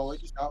on this. Well, we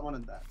just got one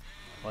of that.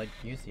 Well,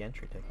 I use the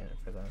entry ticket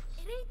for this.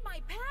 It ate my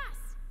pass.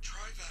 Try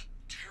that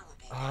terrible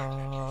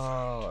magnet you found.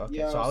 Oh, okay.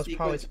 Yo, So I was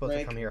probably sequence supposed to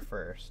break. come here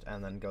first,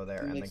 and then go there,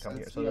 and then Makes come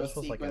here. sense. So Yo, this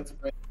was like a. sequence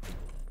break.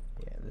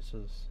 Yeah, this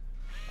is.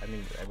 I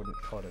mean, I wouldn't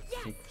call it a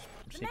Yes!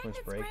 The sequence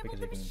magnet break scrambled because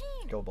you the can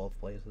machine. go both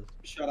places.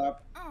 Shut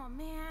up. Oh I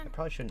man.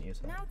 probably shouldn't use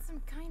that. Now it's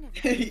some kind of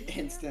He daycare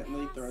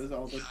instantly pass? throws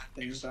all the That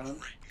things is down. great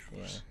Yeah.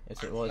 news.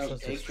 It's well, it's Oh,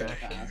 just daycare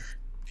distraction. pass.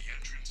 The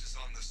entrance is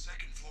on the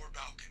second floor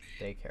balcony.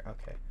 Daycare.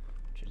 Okay.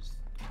 Just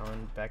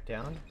coming back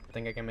down.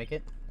 Think I can make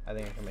it? I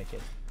think I can make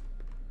it.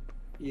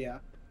 Yeah.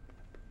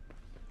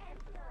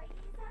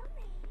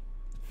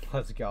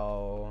 Let's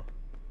go.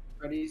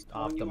 Freddy's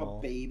calling you a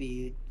Optimal.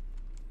 baby.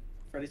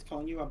 Freddy's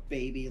calling you a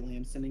baby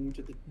lamb, sending you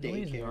to the No,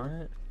 he's daycare.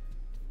 not.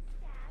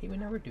 He would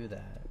never do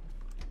that.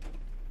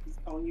 He's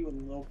calling you a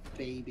little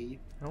baby.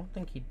 I don't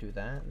think he'd do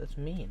that. That's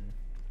mean.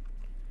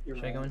 You're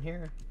Should right. I go in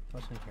here?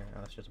 What's in here?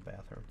 Oh, it's just a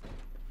bathroom.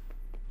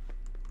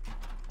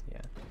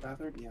 Yeah.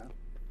 Bathroom?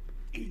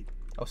 Yeah.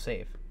 Oh,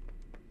 save.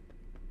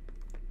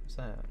 What's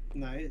that?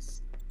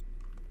 Nice.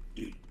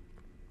 I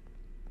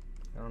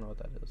don't know what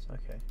that is.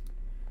 Okay.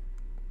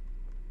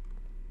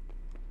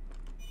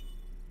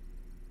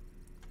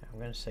 Yeah, I'm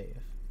gonna save.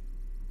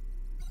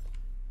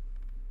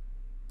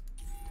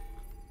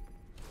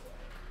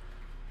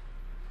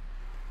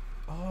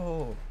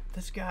 Oh,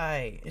 this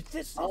guy. It's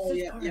this. Oh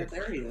this yeah, part. yeah,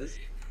 there he is.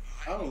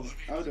 Oh,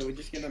 do we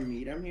just get to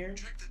meet him here?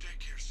 Check the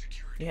daycare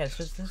security Yeah, it's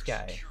desk just this for a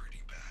guy. security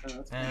badge. Oh,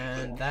 that's pretty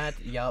And cool.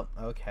 that. Yup.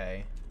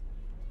 Okay.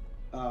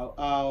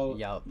 Oh,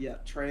 Yup. yeah,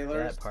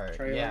 trailers. That part.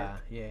 Trailer.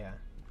 Yeah.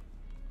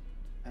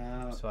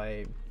 Uh, So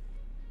I.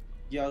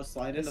 yo,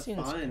 slide This into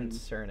seems fun.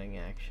 concerning,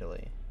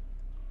 actually.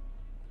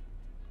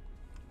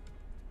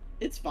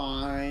 It's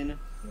fine.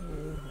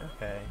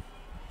 Okay.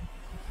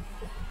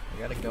 I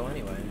gotta go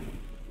anyway.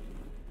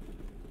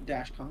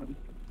 DashCon.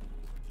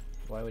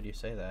 Why would you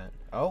say that?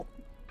 Oh,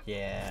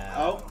 yeah.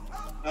 Oh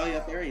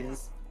yeah, there he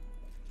is.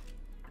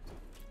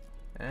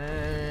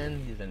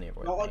 And he's in here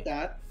with Don't me. like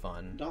that.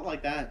 Fun. Don't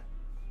like that.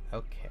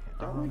 Okay.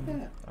 Don't like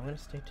that. I'm gonna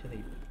stay to the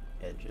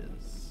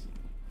edges.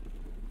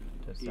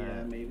 Does Yeah,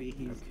 that... maybe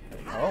he's.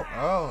 Okay.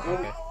 Oh,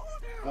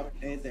 okay.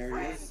 Okay, there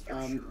he is.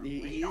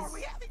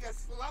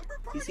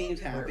 He seems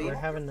happy. We're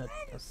having a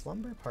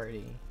slumber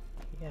party.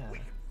 Yeah.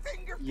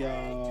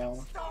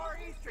 Yo.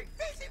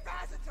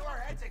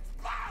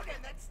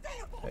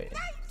 Wait,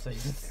 so he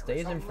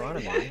stays in front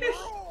of me.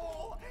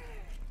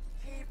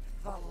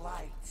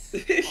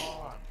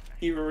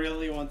 He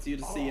really wants you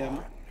to see him.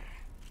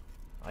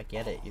 I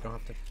get it. You don't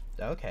have to.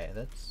 Okay,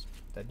 that's.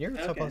 That you're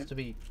Okay. supposed to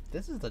be.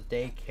 This is the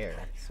daycare,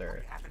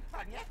 sir.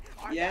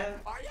 Yeah,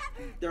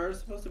 they're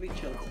supposed to be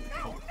children.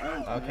 Oh,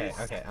 Okay, nice.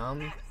 okay.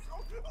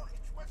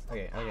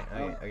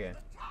 Okay.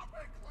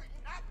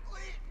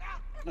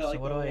 I like So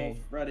what the do little I?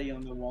 Freddy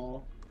on the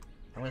wall.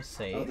 I'm gonna Oh,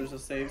 save. there's a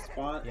save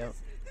spot. Yep.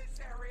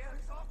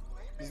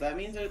 Does that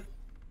mean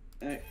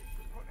that?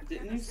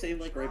 Didn't you save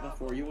like right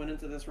before you went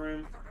into this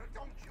room?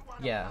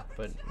 Yeah,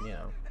 but you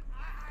know,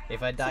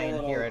 if I die in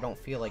little- here, I don't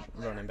feel like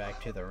running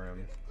back to the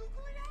room.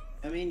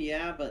 I mean,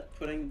 yeah, but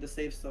putting the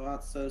save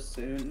slots so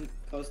soon,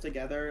 close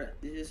together,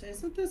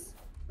 isn't this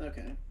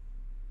okay?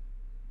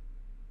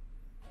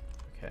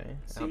 Okay.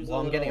 Seems Well,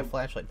 a I'm getting a little-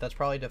 flashlight. That's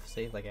probably to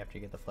save like after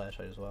you get the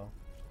flashlight as well.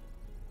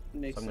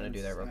 Makes I'm gonna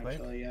do sense, that real quick.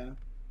 actually, yeah.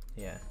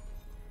 Yeah.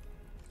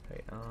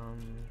 Okay.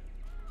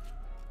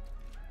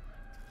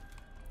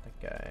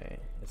 That guy.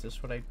 Is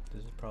this what I?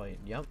 This is probably.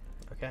 Yep.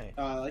 Okay.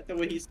 I like the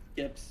way he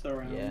skips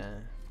around. Yeah.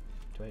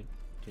 Do I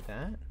do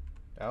that?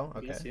 Oh,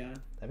 okay. Yes, yeah.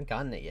 I haven't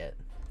gotten it yet.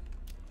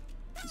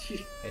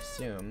 I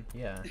assume.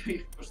 Yeah. He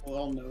pushed the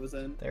little nose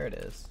in. There it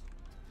is.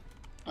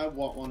 I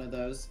want one of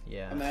those.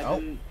 Yeah.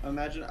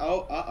 Imagine.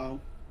 Oh, uh-oh.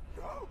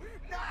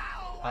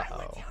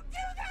 Uh-oh.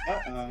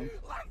 Uh-oh.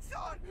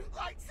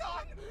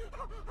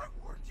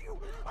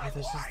 Oh,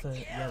 this is the.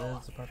 Yeah, this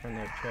is the part from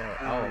the trailer.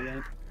 Oh, Oh.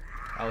 yeah.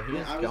 Oh, he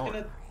is I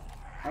going.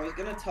 was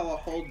gonna tell a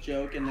whole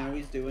joke, and now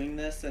he's doing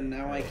this, and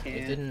now I Right,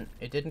 can't.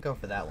 It didn't go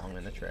for that long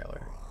in the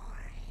trailer.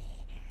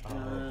 Oh.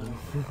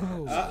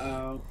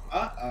 Uh-oh.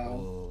 Uh-oh.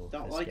 Oh,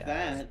 Don't this like guy.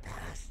 that.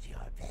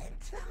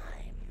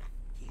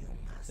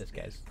 This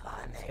guy's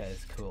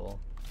cool.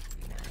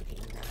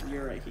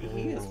 You're right.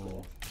 He is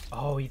cool.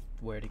 Oh,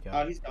 where'd he go?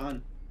 Oh, he's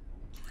gone.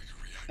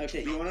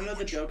 Okay, you wanna know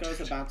the joke I was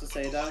about to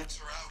say, though?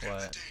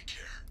 What?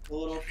 The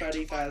little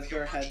Freddy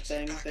Fazbear head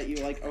thing that you,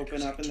 like,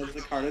 open up and there's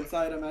a card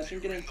inside. Imagine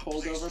getting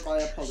pulled over by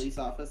a police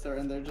officer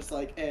and they're just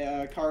like,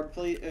 hey, card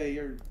please,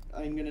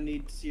 I'm gonna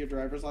need to see your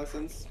driver's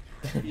license.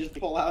 You just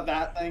pull out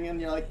that thing and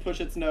you're like,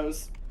 push its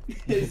nose.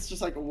 It's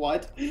just like,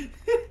 what?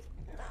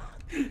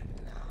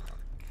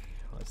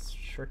 Oh, it's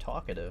sure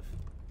talkative.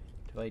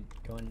 Do I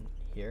go in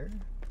here?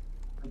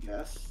 I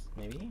guess.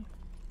 Maybe?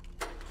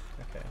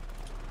 Okay.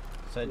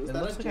 So Was it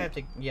that looks a like I have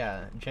to,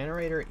 yeah,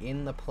 generator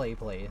in the play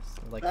place,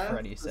 like That's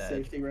Freddy the said.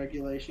 safety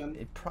regulation.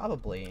 It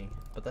probably,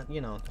 but that, you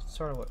know, that's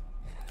sort of what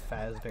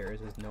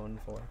Fazbear's is known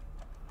for.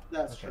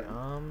 That's Okay,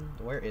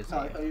 true. where is he? I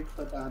like how you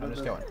put that I'm in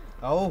just the- going.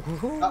 Oh!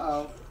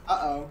 Uh-oh.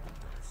 Uh-oh.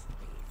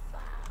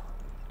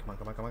 Come on,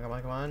 come on, come on, come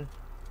on, come on.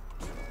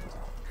 Does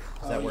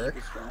Oh, that you work?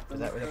 distract Does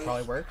him. that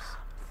probably works?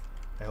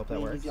 I hope I that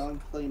mean, works. he's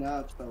yelling clean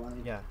up, so like,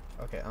 Yeah,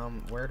 okay,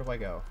 where do I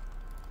go?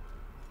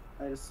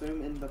 I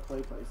assume in the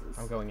play places.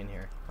 I'm going in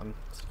here. I'm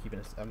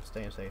I'm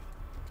staying safe.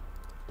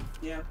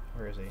 Yeah.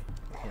 Where is he?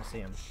 I can't see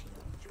him.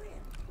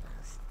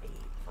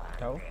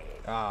 Oh?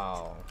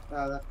 Oh.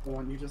 That's the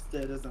one you just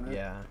did, isn't it?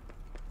 Yeah.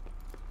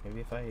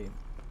 Maybe if I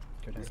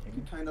go down You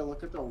here. kind of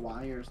look at the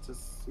wires to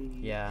see.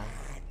 Yeah.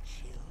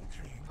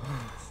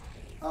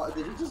 Oh,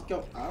 did he just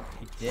go up?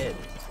 He did.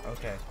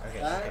 Okay, okay,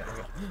 That-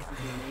 okay, okay.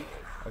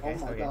 Oh Okay,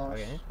 my okay, gosh.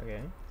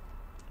 okay.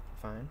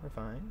 Fine, we're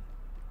fine.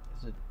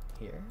 Is it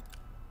here?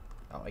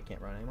 Oh, I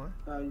can't run anymore?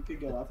 You could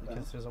go up then.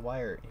 Because there's a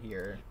wire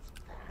here.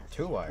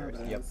 2 wires.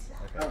 there Yep. is.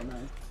 Okay. Oh,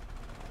 nice.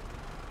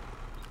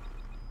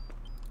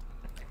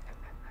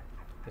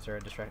 Is there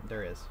a distract?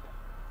 There is.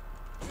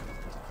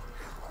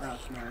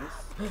 That's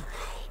nice.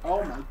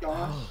 Oh my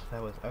gosh. Oh,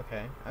 that was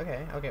okay.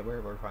 Okay.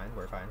 We're fine.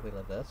 We're fine. We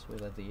live this. We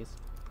live these.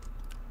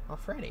 Oh,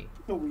 Freddy.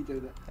 We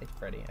did it. Hey,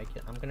 Freddy.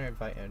 I'm gonna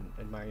invite and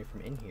admire you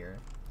from in here.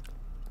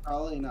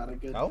 Probably not a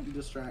good Oh.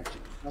 distraction.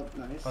 Oh,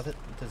 nice. Oh,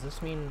 does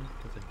this mean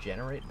does it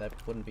generate? That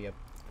wouldn't be a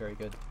very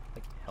good,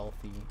 like,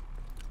 healthy,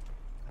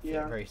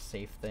 Yeah. very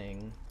safe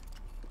thing.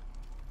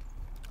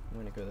 I'm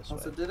gonna go this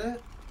Also, way. did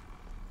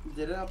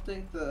it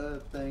update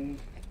the thing?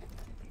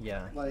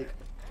 Yeah. Like,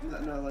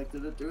 no, like,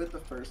 did it do it the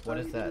first What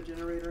time is you that? did the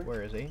generator?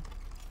 Where is he?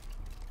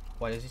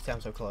 Why does he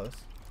sound so close?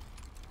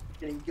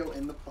 Can you go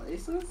in the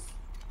places?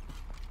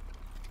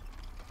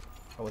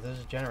 Oh, well, there's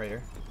a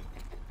generator.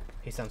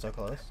 He sounds so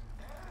close.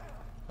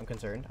 I'm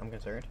concerned. I'm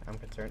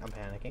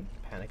panicking.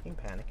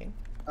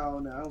 Oh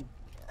no.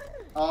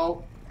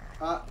 Oh.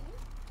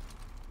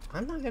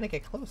 I'm not gonna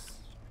get close.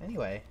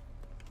 Anyway.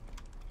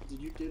 Did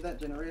you do that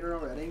generator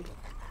already?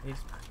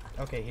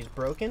 Okay, he's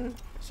broken.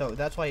 So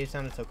that's why he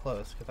sounded so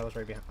close, because I was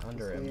right behind,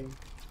 under him.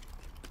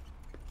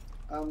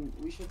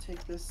 We should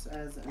take this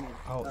as an.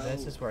 Oh,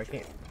 this is where I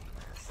came.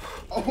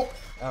 Oh.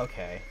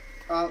 Okay.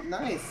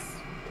 Nice.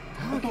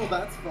 Oh,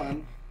 that's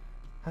fun.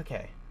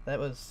 Okay, that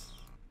was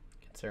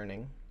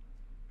concerning.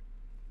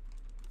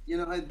 You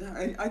know,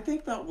 I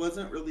think that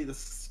wasn't really the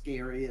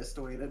scariest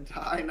way to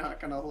die. Not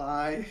gonna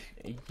lie.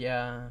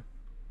 Yeah.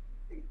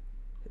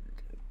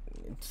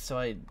 So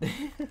I.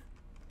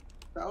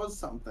 That was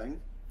something.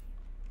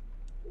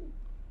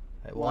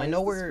 Well, Why I is know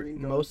the where screen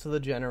going most of the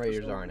for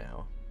generators so are long?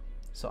 now,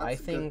 so That's I a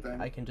good think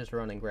thing. I can just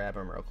run and grab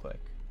them real quick.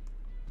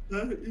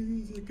 That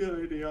is a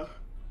good idea.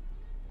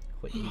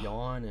 Click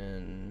yawn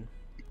and.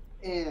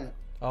 Yeah.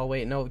 Oh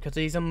wait, no, because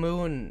he's a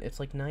moon. It's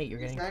like night. You're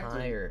getting Exactly.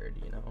 tired,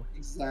 you know.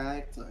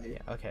 Exactly.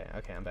 Yeah. Okay.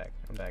 Okay. I'm back.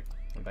 I'm back.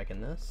 I'm back in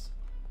this.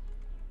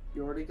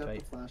 You already got Right.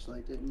 the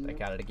flashlight, didn't you? I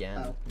got it again.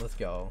 Oh. Let's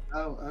go.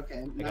 Oh,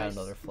 okay. I got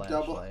another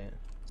flashlight.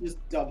 Just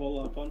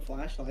double up on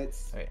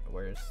flashlights. Wait,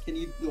 where's? Can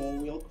you dual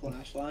wield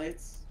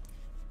flashlights?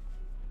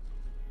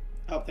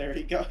 Oh, there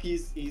he go.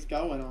 He's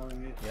going all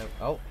right. Yep.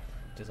 Oh,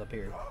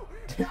 disappeared.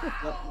 Yep,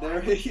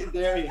 there he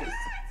is.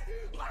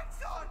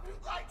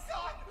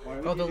 Why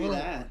would Oh, you do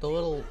that? the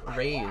little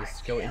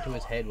rays go into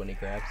his head when he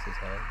grabs his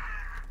head.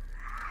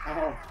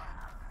 Oh.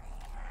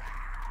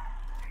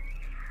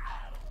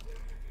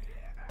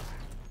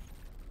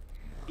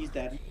 He's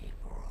dead.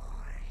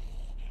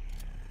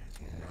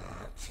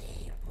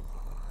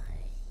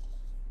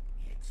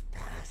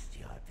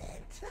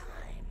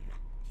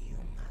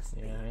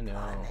 Yeah, I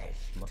know.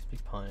 Must be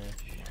punished.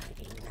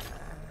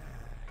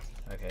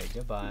 Okay,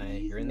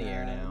 goodbye. You're in the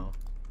air now.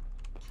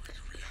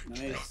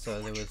 Nice.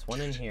 So there was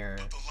one in here.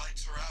 But the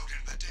lights are out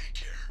in the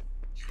daycare.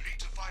 You need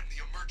to find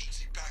the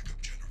emergency backup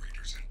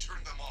generators and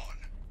turn them on.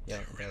 Yeah,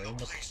 they're in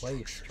the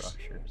play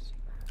structures.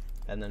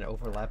 And then it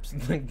overlaps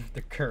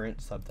the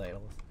current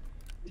subtitles.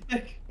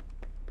 Okay.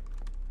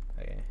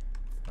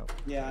 Oh,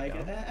 Yeah, there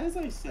we go. as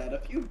I said, a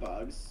few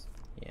bugs.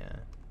 Yeah.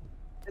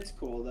 It's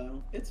cool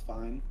though. It's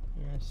fine.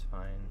 Yeah, it's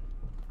fine.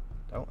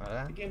 Oh,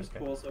 The game's okay.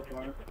 cool so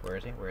far. Where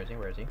is he? Where is he?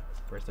 Where is he?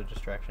 Where's the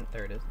distraction?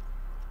 There it is.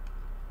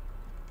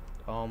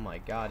 Oh my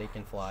god, he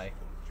can fly.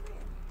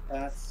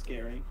 That's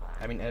scary.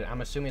 I mean,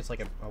 I'm assuming it's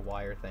like a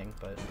wire thing,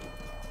 but...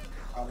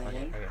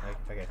 Probably.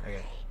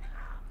 Okay.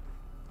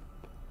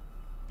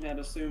 I'd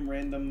assume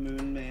random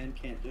moon man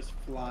can't just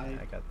fly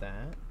I got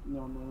that.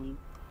 normally.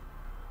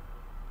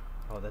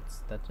 Oh,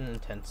 that's an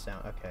intense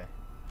sound. Okay.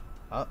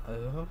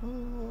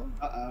 Uh-oh.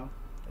 Uh-oh.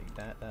 Like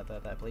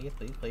that,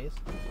 please.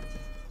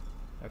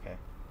 Okay.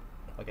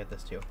 I'll get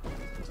this too.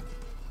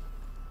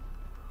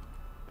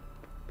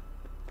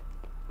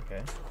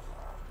 Okay.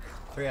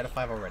 3 out of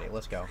 5 already.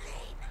 Let's go.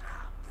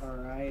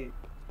 Alright.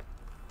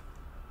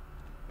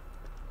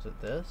 Was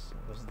it this?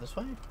 Was it this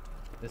way?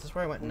 This is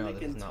where I went? No,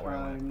 this is not where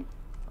I went.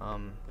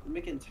 We're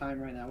making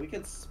time right now. We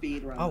could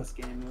speed run Oh. this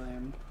game,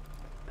 Lamb.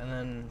 And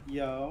then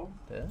Yo.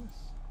 this?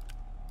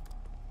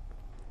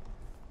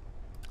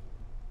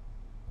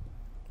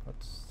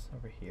 What's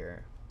over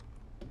here?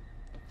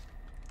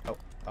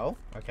 Oh,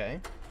 okay.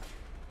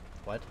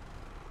 What?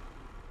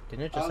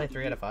 Didn't it just say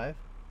 3 out of 5?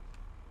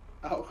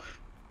 Oh.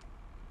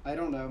 I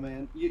don't know,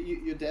 man.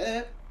 You did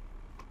it?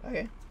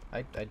 Okay.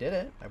 I did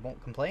it. I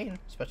won't complain,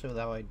 especially with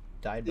how I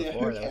died Yeah,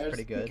 before. who That was cares?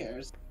 pretty good. Who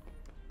cares?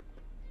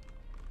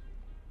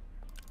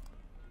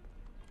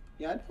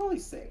 Yeah, I'd probably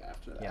save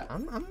after that. Yeah,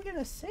 I'm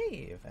gonna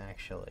save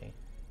actually.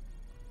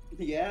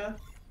 Yeah.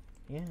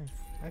 Yeah.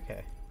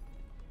 Okay.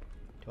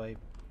 Do I?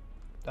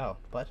 Oh,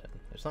 button.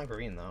 It's not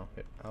green though.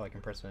 Oh, I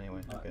can press it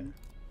anyway. Okay. Button.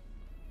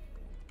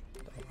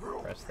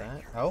 Press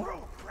that.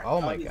 Oh.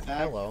 Oh my he's god.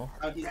 back. Hello.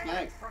 Oh, he's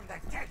back.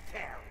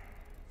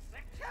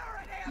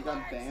 He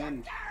got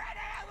banned.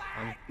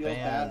 I'm Feels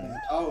bad, man.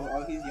 banned.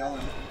 Oh, he's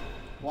yelling.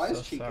 Why So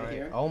is Chica sorry.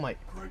 here? Oh my.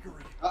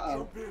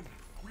 Uh-oh.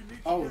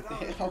 Oh,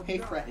 oh, hey,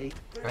 Freddy.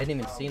 I hadn't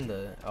even seen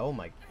the. Oh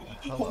my.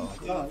 Hello.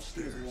 Oh, gosh,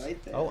 he was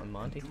right there. Oh, and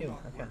Monty too.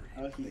 Okay.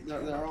 Oh,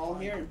 they're all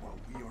here.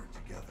 We are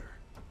together.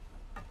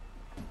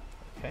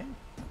 Okay.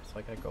 So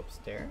I gotta go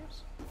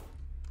upstairs.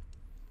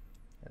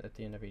 And at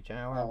the end of each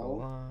hour, blah Oh.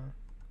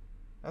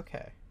 blah.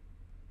 Okay.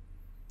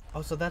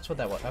 Oh, so that's what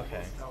that was.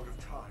 Okay.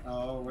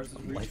 Oh, where's the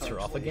Lights are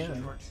recharge off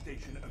again.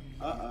 station?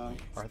 Uh-oh.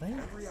 Are they?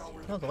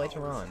 No, the lights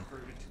are on.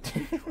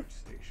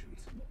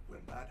 When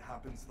that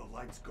happens, the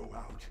lights go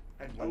out.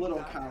 And A when little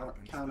that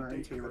happens, the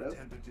counterintuitive. daycare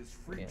attendant is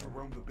free Yeah. to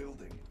roam the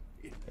building.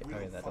 It will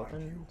Okay, that find you.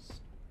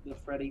 opens. The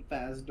Freddy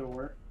Faz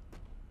door.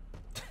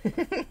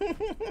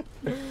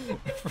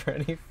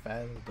 Freddy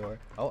Fazbear.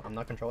 Oh, I'm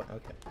not controlling.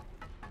 Okay.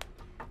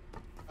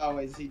 Oh,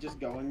 is he just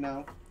going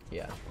now?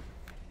 Yeah.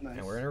 Nice.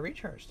 And we're in a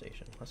recharge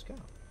station. Let's go.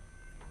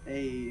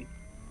 Hey.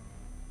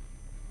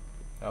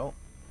 Oh.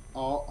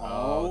 Oh,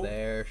 Oh,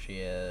 there she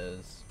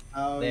is.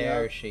 Oh,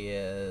 There yeah. she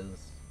is.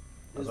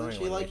 I was Isn't wondering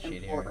she when like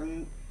she'd hear.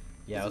 important?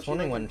 Yeah, I isn't was she,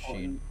 wondering like, when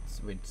important?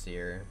 we'd see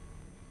her.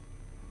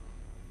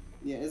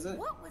 Yeah, isn't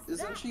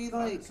she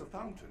like? It's a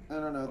fountain. I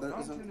don't know. A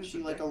Isn't fountain she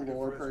is a like a decorative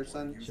lore reservoir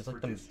person? used She's for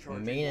like the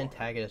discharging main water.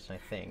 antagonist, I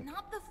think.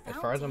 Not the As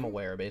far as I'm fountain.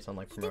 aware, based on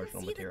like You didn't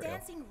promotional see the material.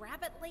 dancing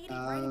rabbit lady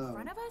right in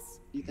front of us?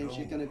 Do you think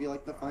she's gonna be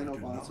like the final I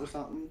do boss or not.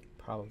 something?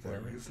 Probably.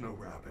 There is no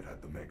rabbit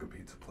at the Mega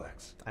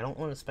Pizzaplex. I don't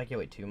want to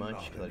speculate too much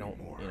Not because I don't,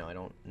 anymore. you know, I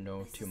don't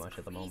know This too is much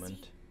at the crazy.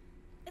 moment.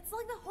 It's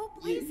like the whole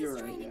Yeah, place you're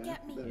is right. trying Yeah, to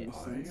get me. that makes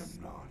I sense.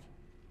 am not.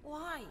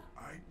 Why?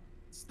 I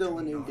Still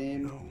a do new not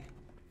game. know.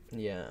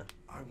 Yeah.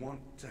 I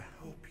want to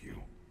help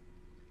you.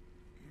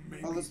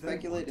 Maybe All the they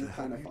speculating want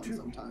to kind of help fun you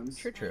too. sometimes.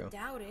 True, true. I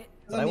doubt it.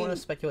 But I I want to mean-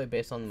 speculate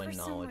based on my For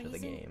some knowledge of the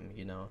reason- game,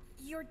 you know?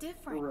 You're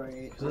different.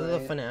 Right. Because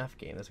this is a FNAF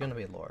game. There's gonna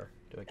be lore.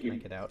 Can I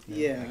get out? now?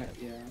 Yeah,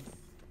 Okay. yeah.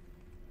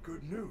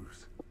 Good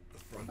news. The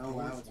front Oh,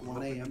 wow, doors it's will 1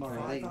 open in a.m. 5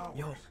 already. hours.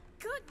 Yo.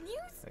 Good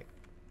news? Wait.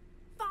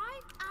 5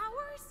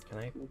 hours? Can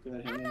I? Look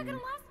at I'm not gonna him.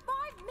 last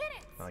 5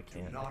 minutes. No, I Do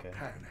can't. not Okay.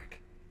 panic.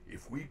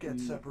 If we get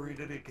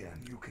separated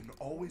again, you can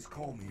always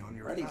call me on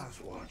your Freddy's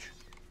fast watch.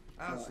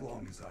 As cool.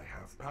 long as I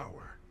have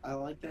power. I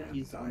like that And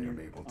he's I on am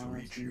your able to on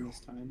reach stream you. this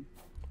time.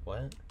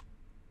 What?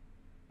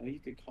 Oh, you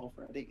could call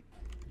Freddy.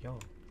 Yo.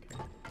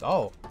 Okay.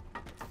 Oh.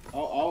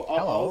 Oh.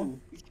 Hello.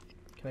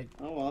 Can I?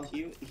 Oh well,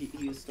 he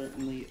was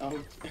certainly. Oh.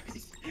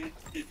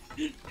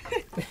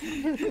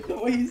 The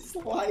way he's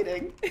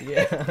sliding.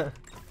 Yeah.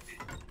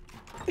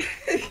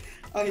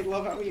 I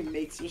love how he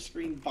makes your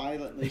screen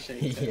violently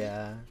shake.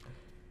 Yeah.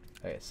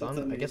 Okay, so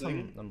That's I guess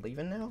amazing. I'm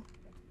leaving now.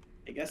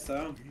 I guess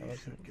so. We wasn't-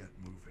 should get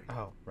moving.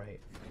 Oh, right.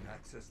 You can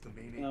access the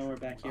main Oh, we're atrium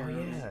back with here. your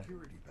Oh, yeah.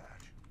 security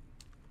badge.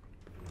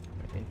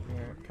 In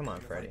here. Come on, We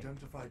have Freddy.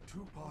 identified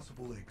 2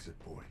 possible exit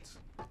points.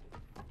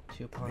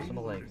 2 Main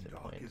possible loading exit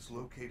dock points. is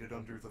located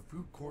under the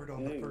food court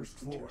on the Oh, first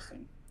floor.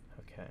 interesting.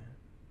 Okay.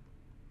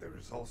 There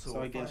is also So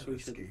a I guess fire we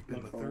should escape in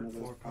look the for one third of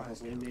those floor prize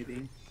probably, counter.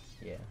 maybe.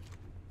 Yeah.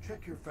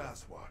 Check your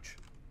fast watch.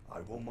 I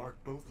will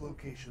mark both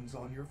locations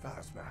on your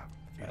fast map.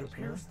 It Fast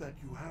appears that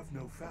you have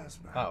no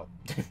fast map. Oh.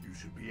 You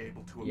should be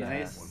able to Yeah. obtain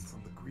Nice. one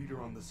from the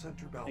greeter on the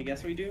center balcony. I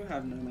guess we do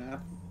have no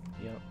map.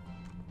 Yep.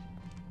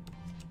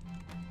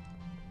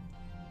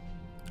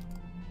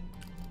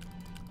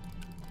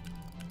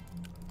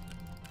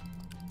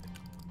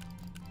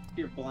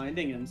 You're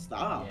blinding him.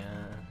 Stop.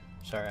 Yeah.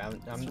 Sorry,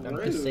 I'm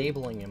rude.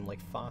 disabling him like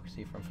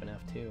Foxy from FNAF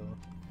 2.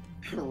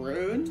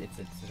 Rude. It's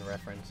a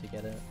reference. You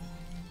get it?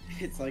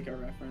 It's like a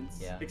reference.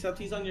 Yeah. Except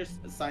he's on your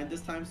side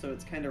this time, so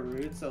it's kind of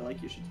rude. So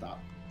like you should stop.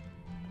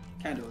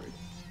 Kind of rude.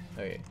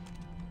 Okay.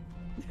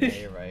 Yeah,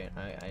 you're right.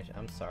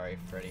 I'm sorry,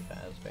 Freddy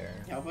Fazbear.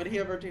 Yeah, what did he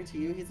ever do to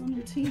you? He's on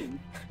your team.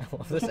 I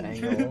love this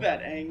angle.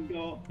 That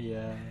angle.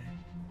 Yeah.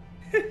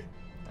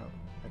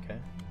 Oh, okay.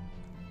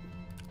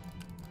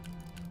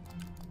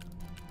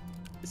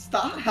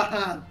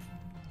 Stop.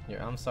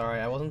 Yeah, I'm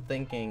sorry. I wasn't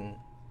thinking.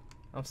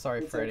 I'm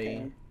sorry, It's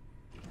Freddy.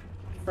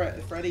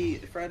 okay. Freddy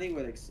would Freddy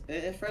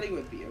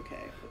would be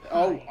okay. With it.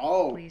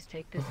 Oh. Please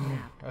take this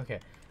map. Okay.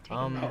 Take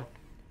a map.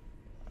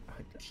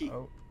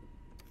 Oh.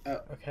 Oh.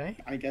 Okay.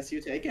 I guess you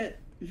take it.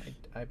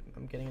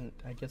 I'm getting.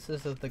 I guess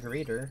this is the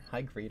greeter.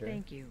 Hi, greeter.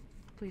 Thank you.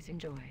 Please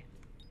enjoy.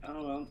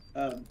 Oh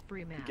well.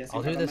 Free map. guess I'll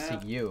you do have a this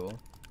map. to you.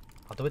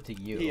 I'll do it to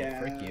you. Yeah.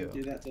 Frick you.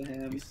 Do that to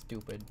him. You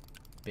stupid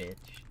bitch.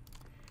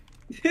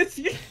 He's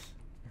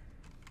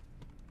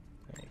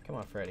Alright, come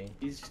on, Freddy.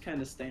 just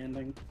kind of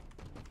standing.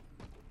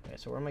 Okay,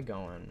 so where am I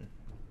going?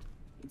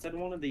 It said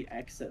one of the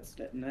exits,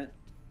 didn't it?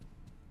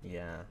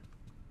 Yeah.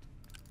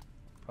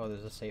 Oh,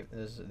 there's a save.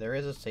 There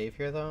is a save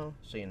here though,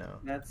 so you know.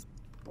 That's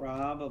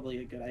probably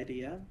a good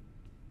idea.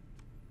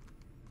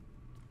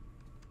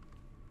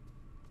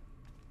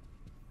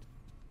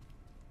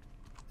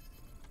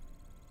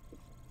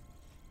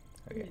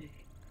 Okay.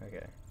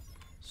 Okay.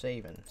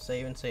 Saving.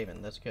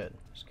 That's good.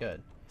 That's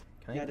good.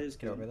 Can I That is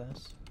get good. over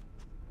this?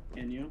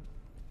 Can you?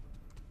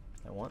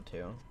 I want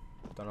to.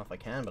 Don't know if I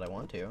can, but I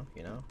want to,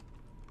 you know?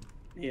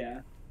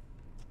 Yeah.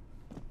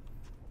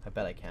 I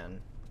bet I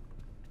can.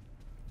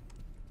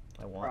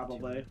 I want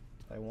Probably. to.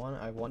 I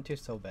want to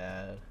so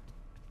bad.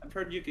 I've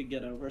heard you could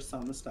get over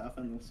some stuff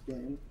in this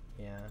game.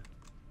 Yeah.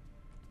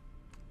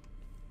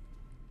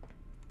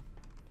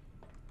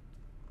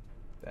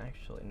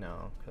 Actually,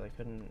 no, because I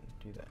couldn't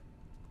do that.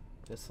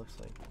 This looks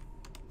like...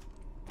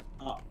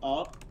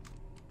 Up.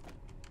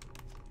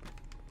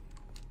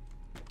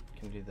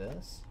 Can do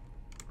this?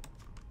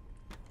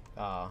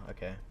 Ah,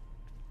 okay.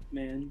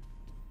 Man.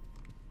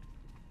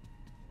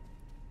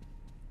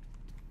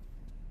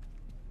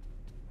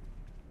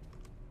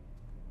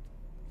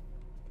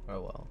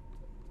 Oh well.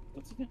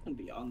 What's even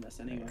beyond this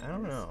anyway? I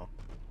don't know.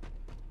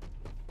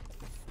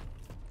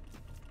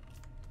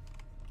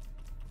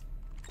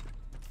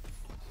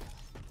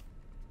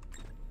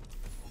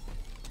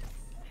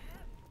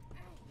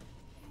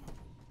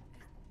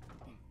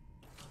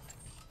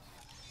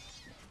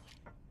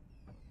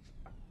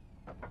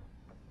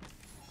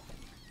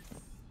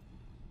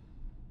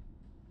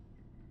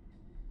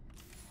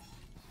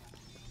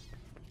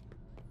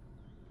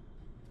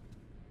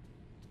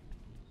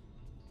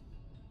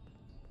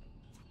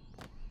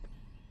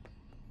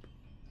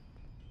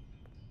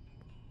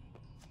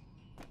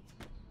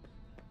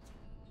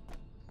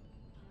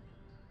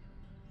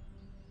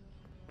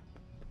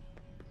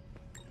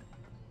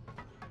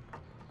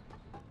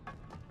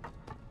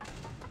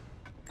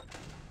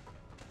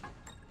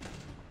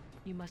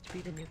 You must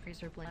be the new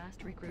Phaser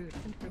Blast recruit,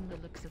 and from the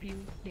looks of you,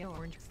 the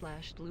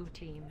orange/blue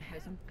team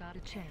hasn't got a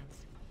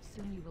chance.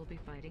 Soon you will be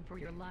fighting for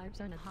your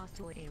lives on a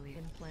hostile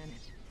alien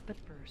planet. But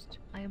first,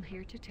 I am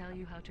here to tell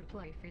you how to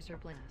play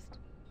Phaser Blast.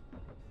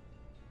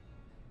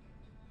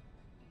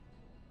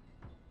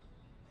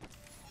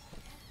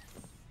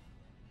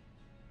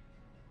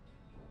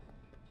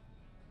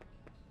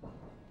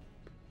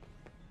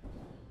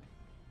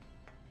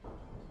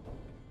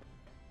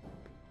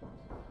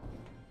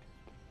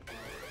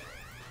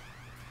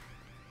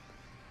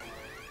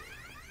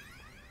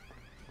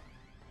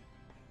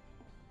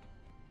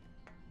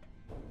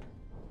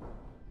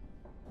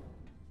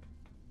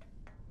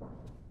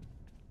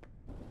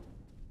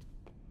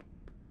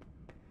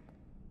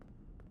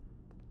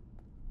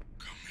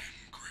 Come in,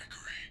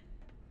 Gregory.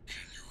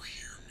 Can you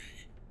hear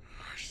me?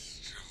 I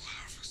still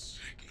have a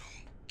signal.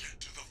 Get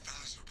to the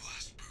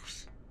Phaserblast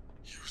booth.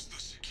 Use the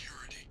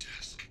security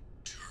desk.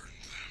 Turn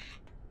them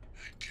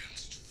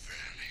against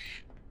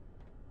Vanny.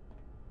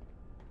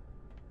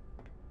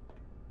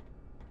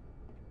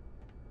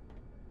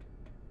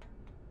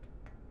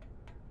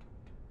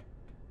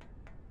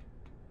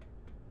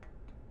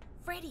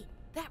 Freddy,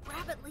 that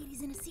rabbit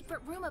lady's in a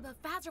secret room above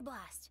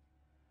Phaserblast.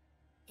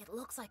 It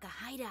looks like a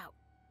hideout.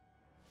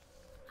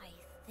 I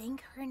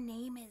think her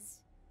name is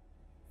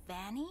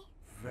Vanny?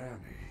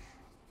 Vanny.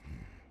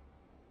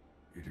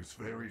 It is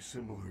very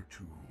similar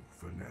to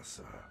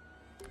Vanessa,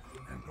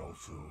 and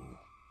also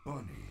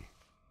Bunny.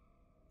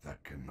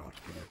 That cannot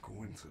be a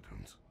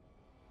coincidence.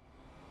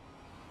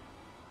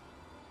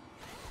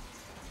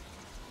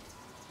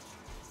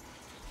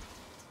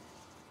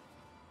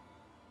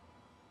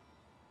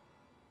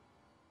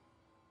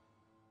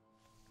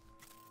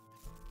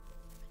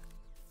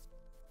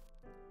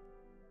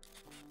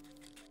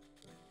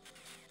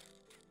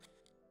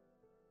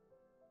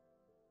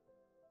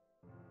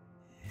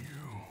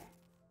 You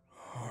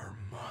are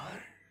my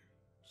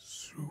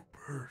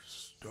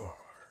superstar.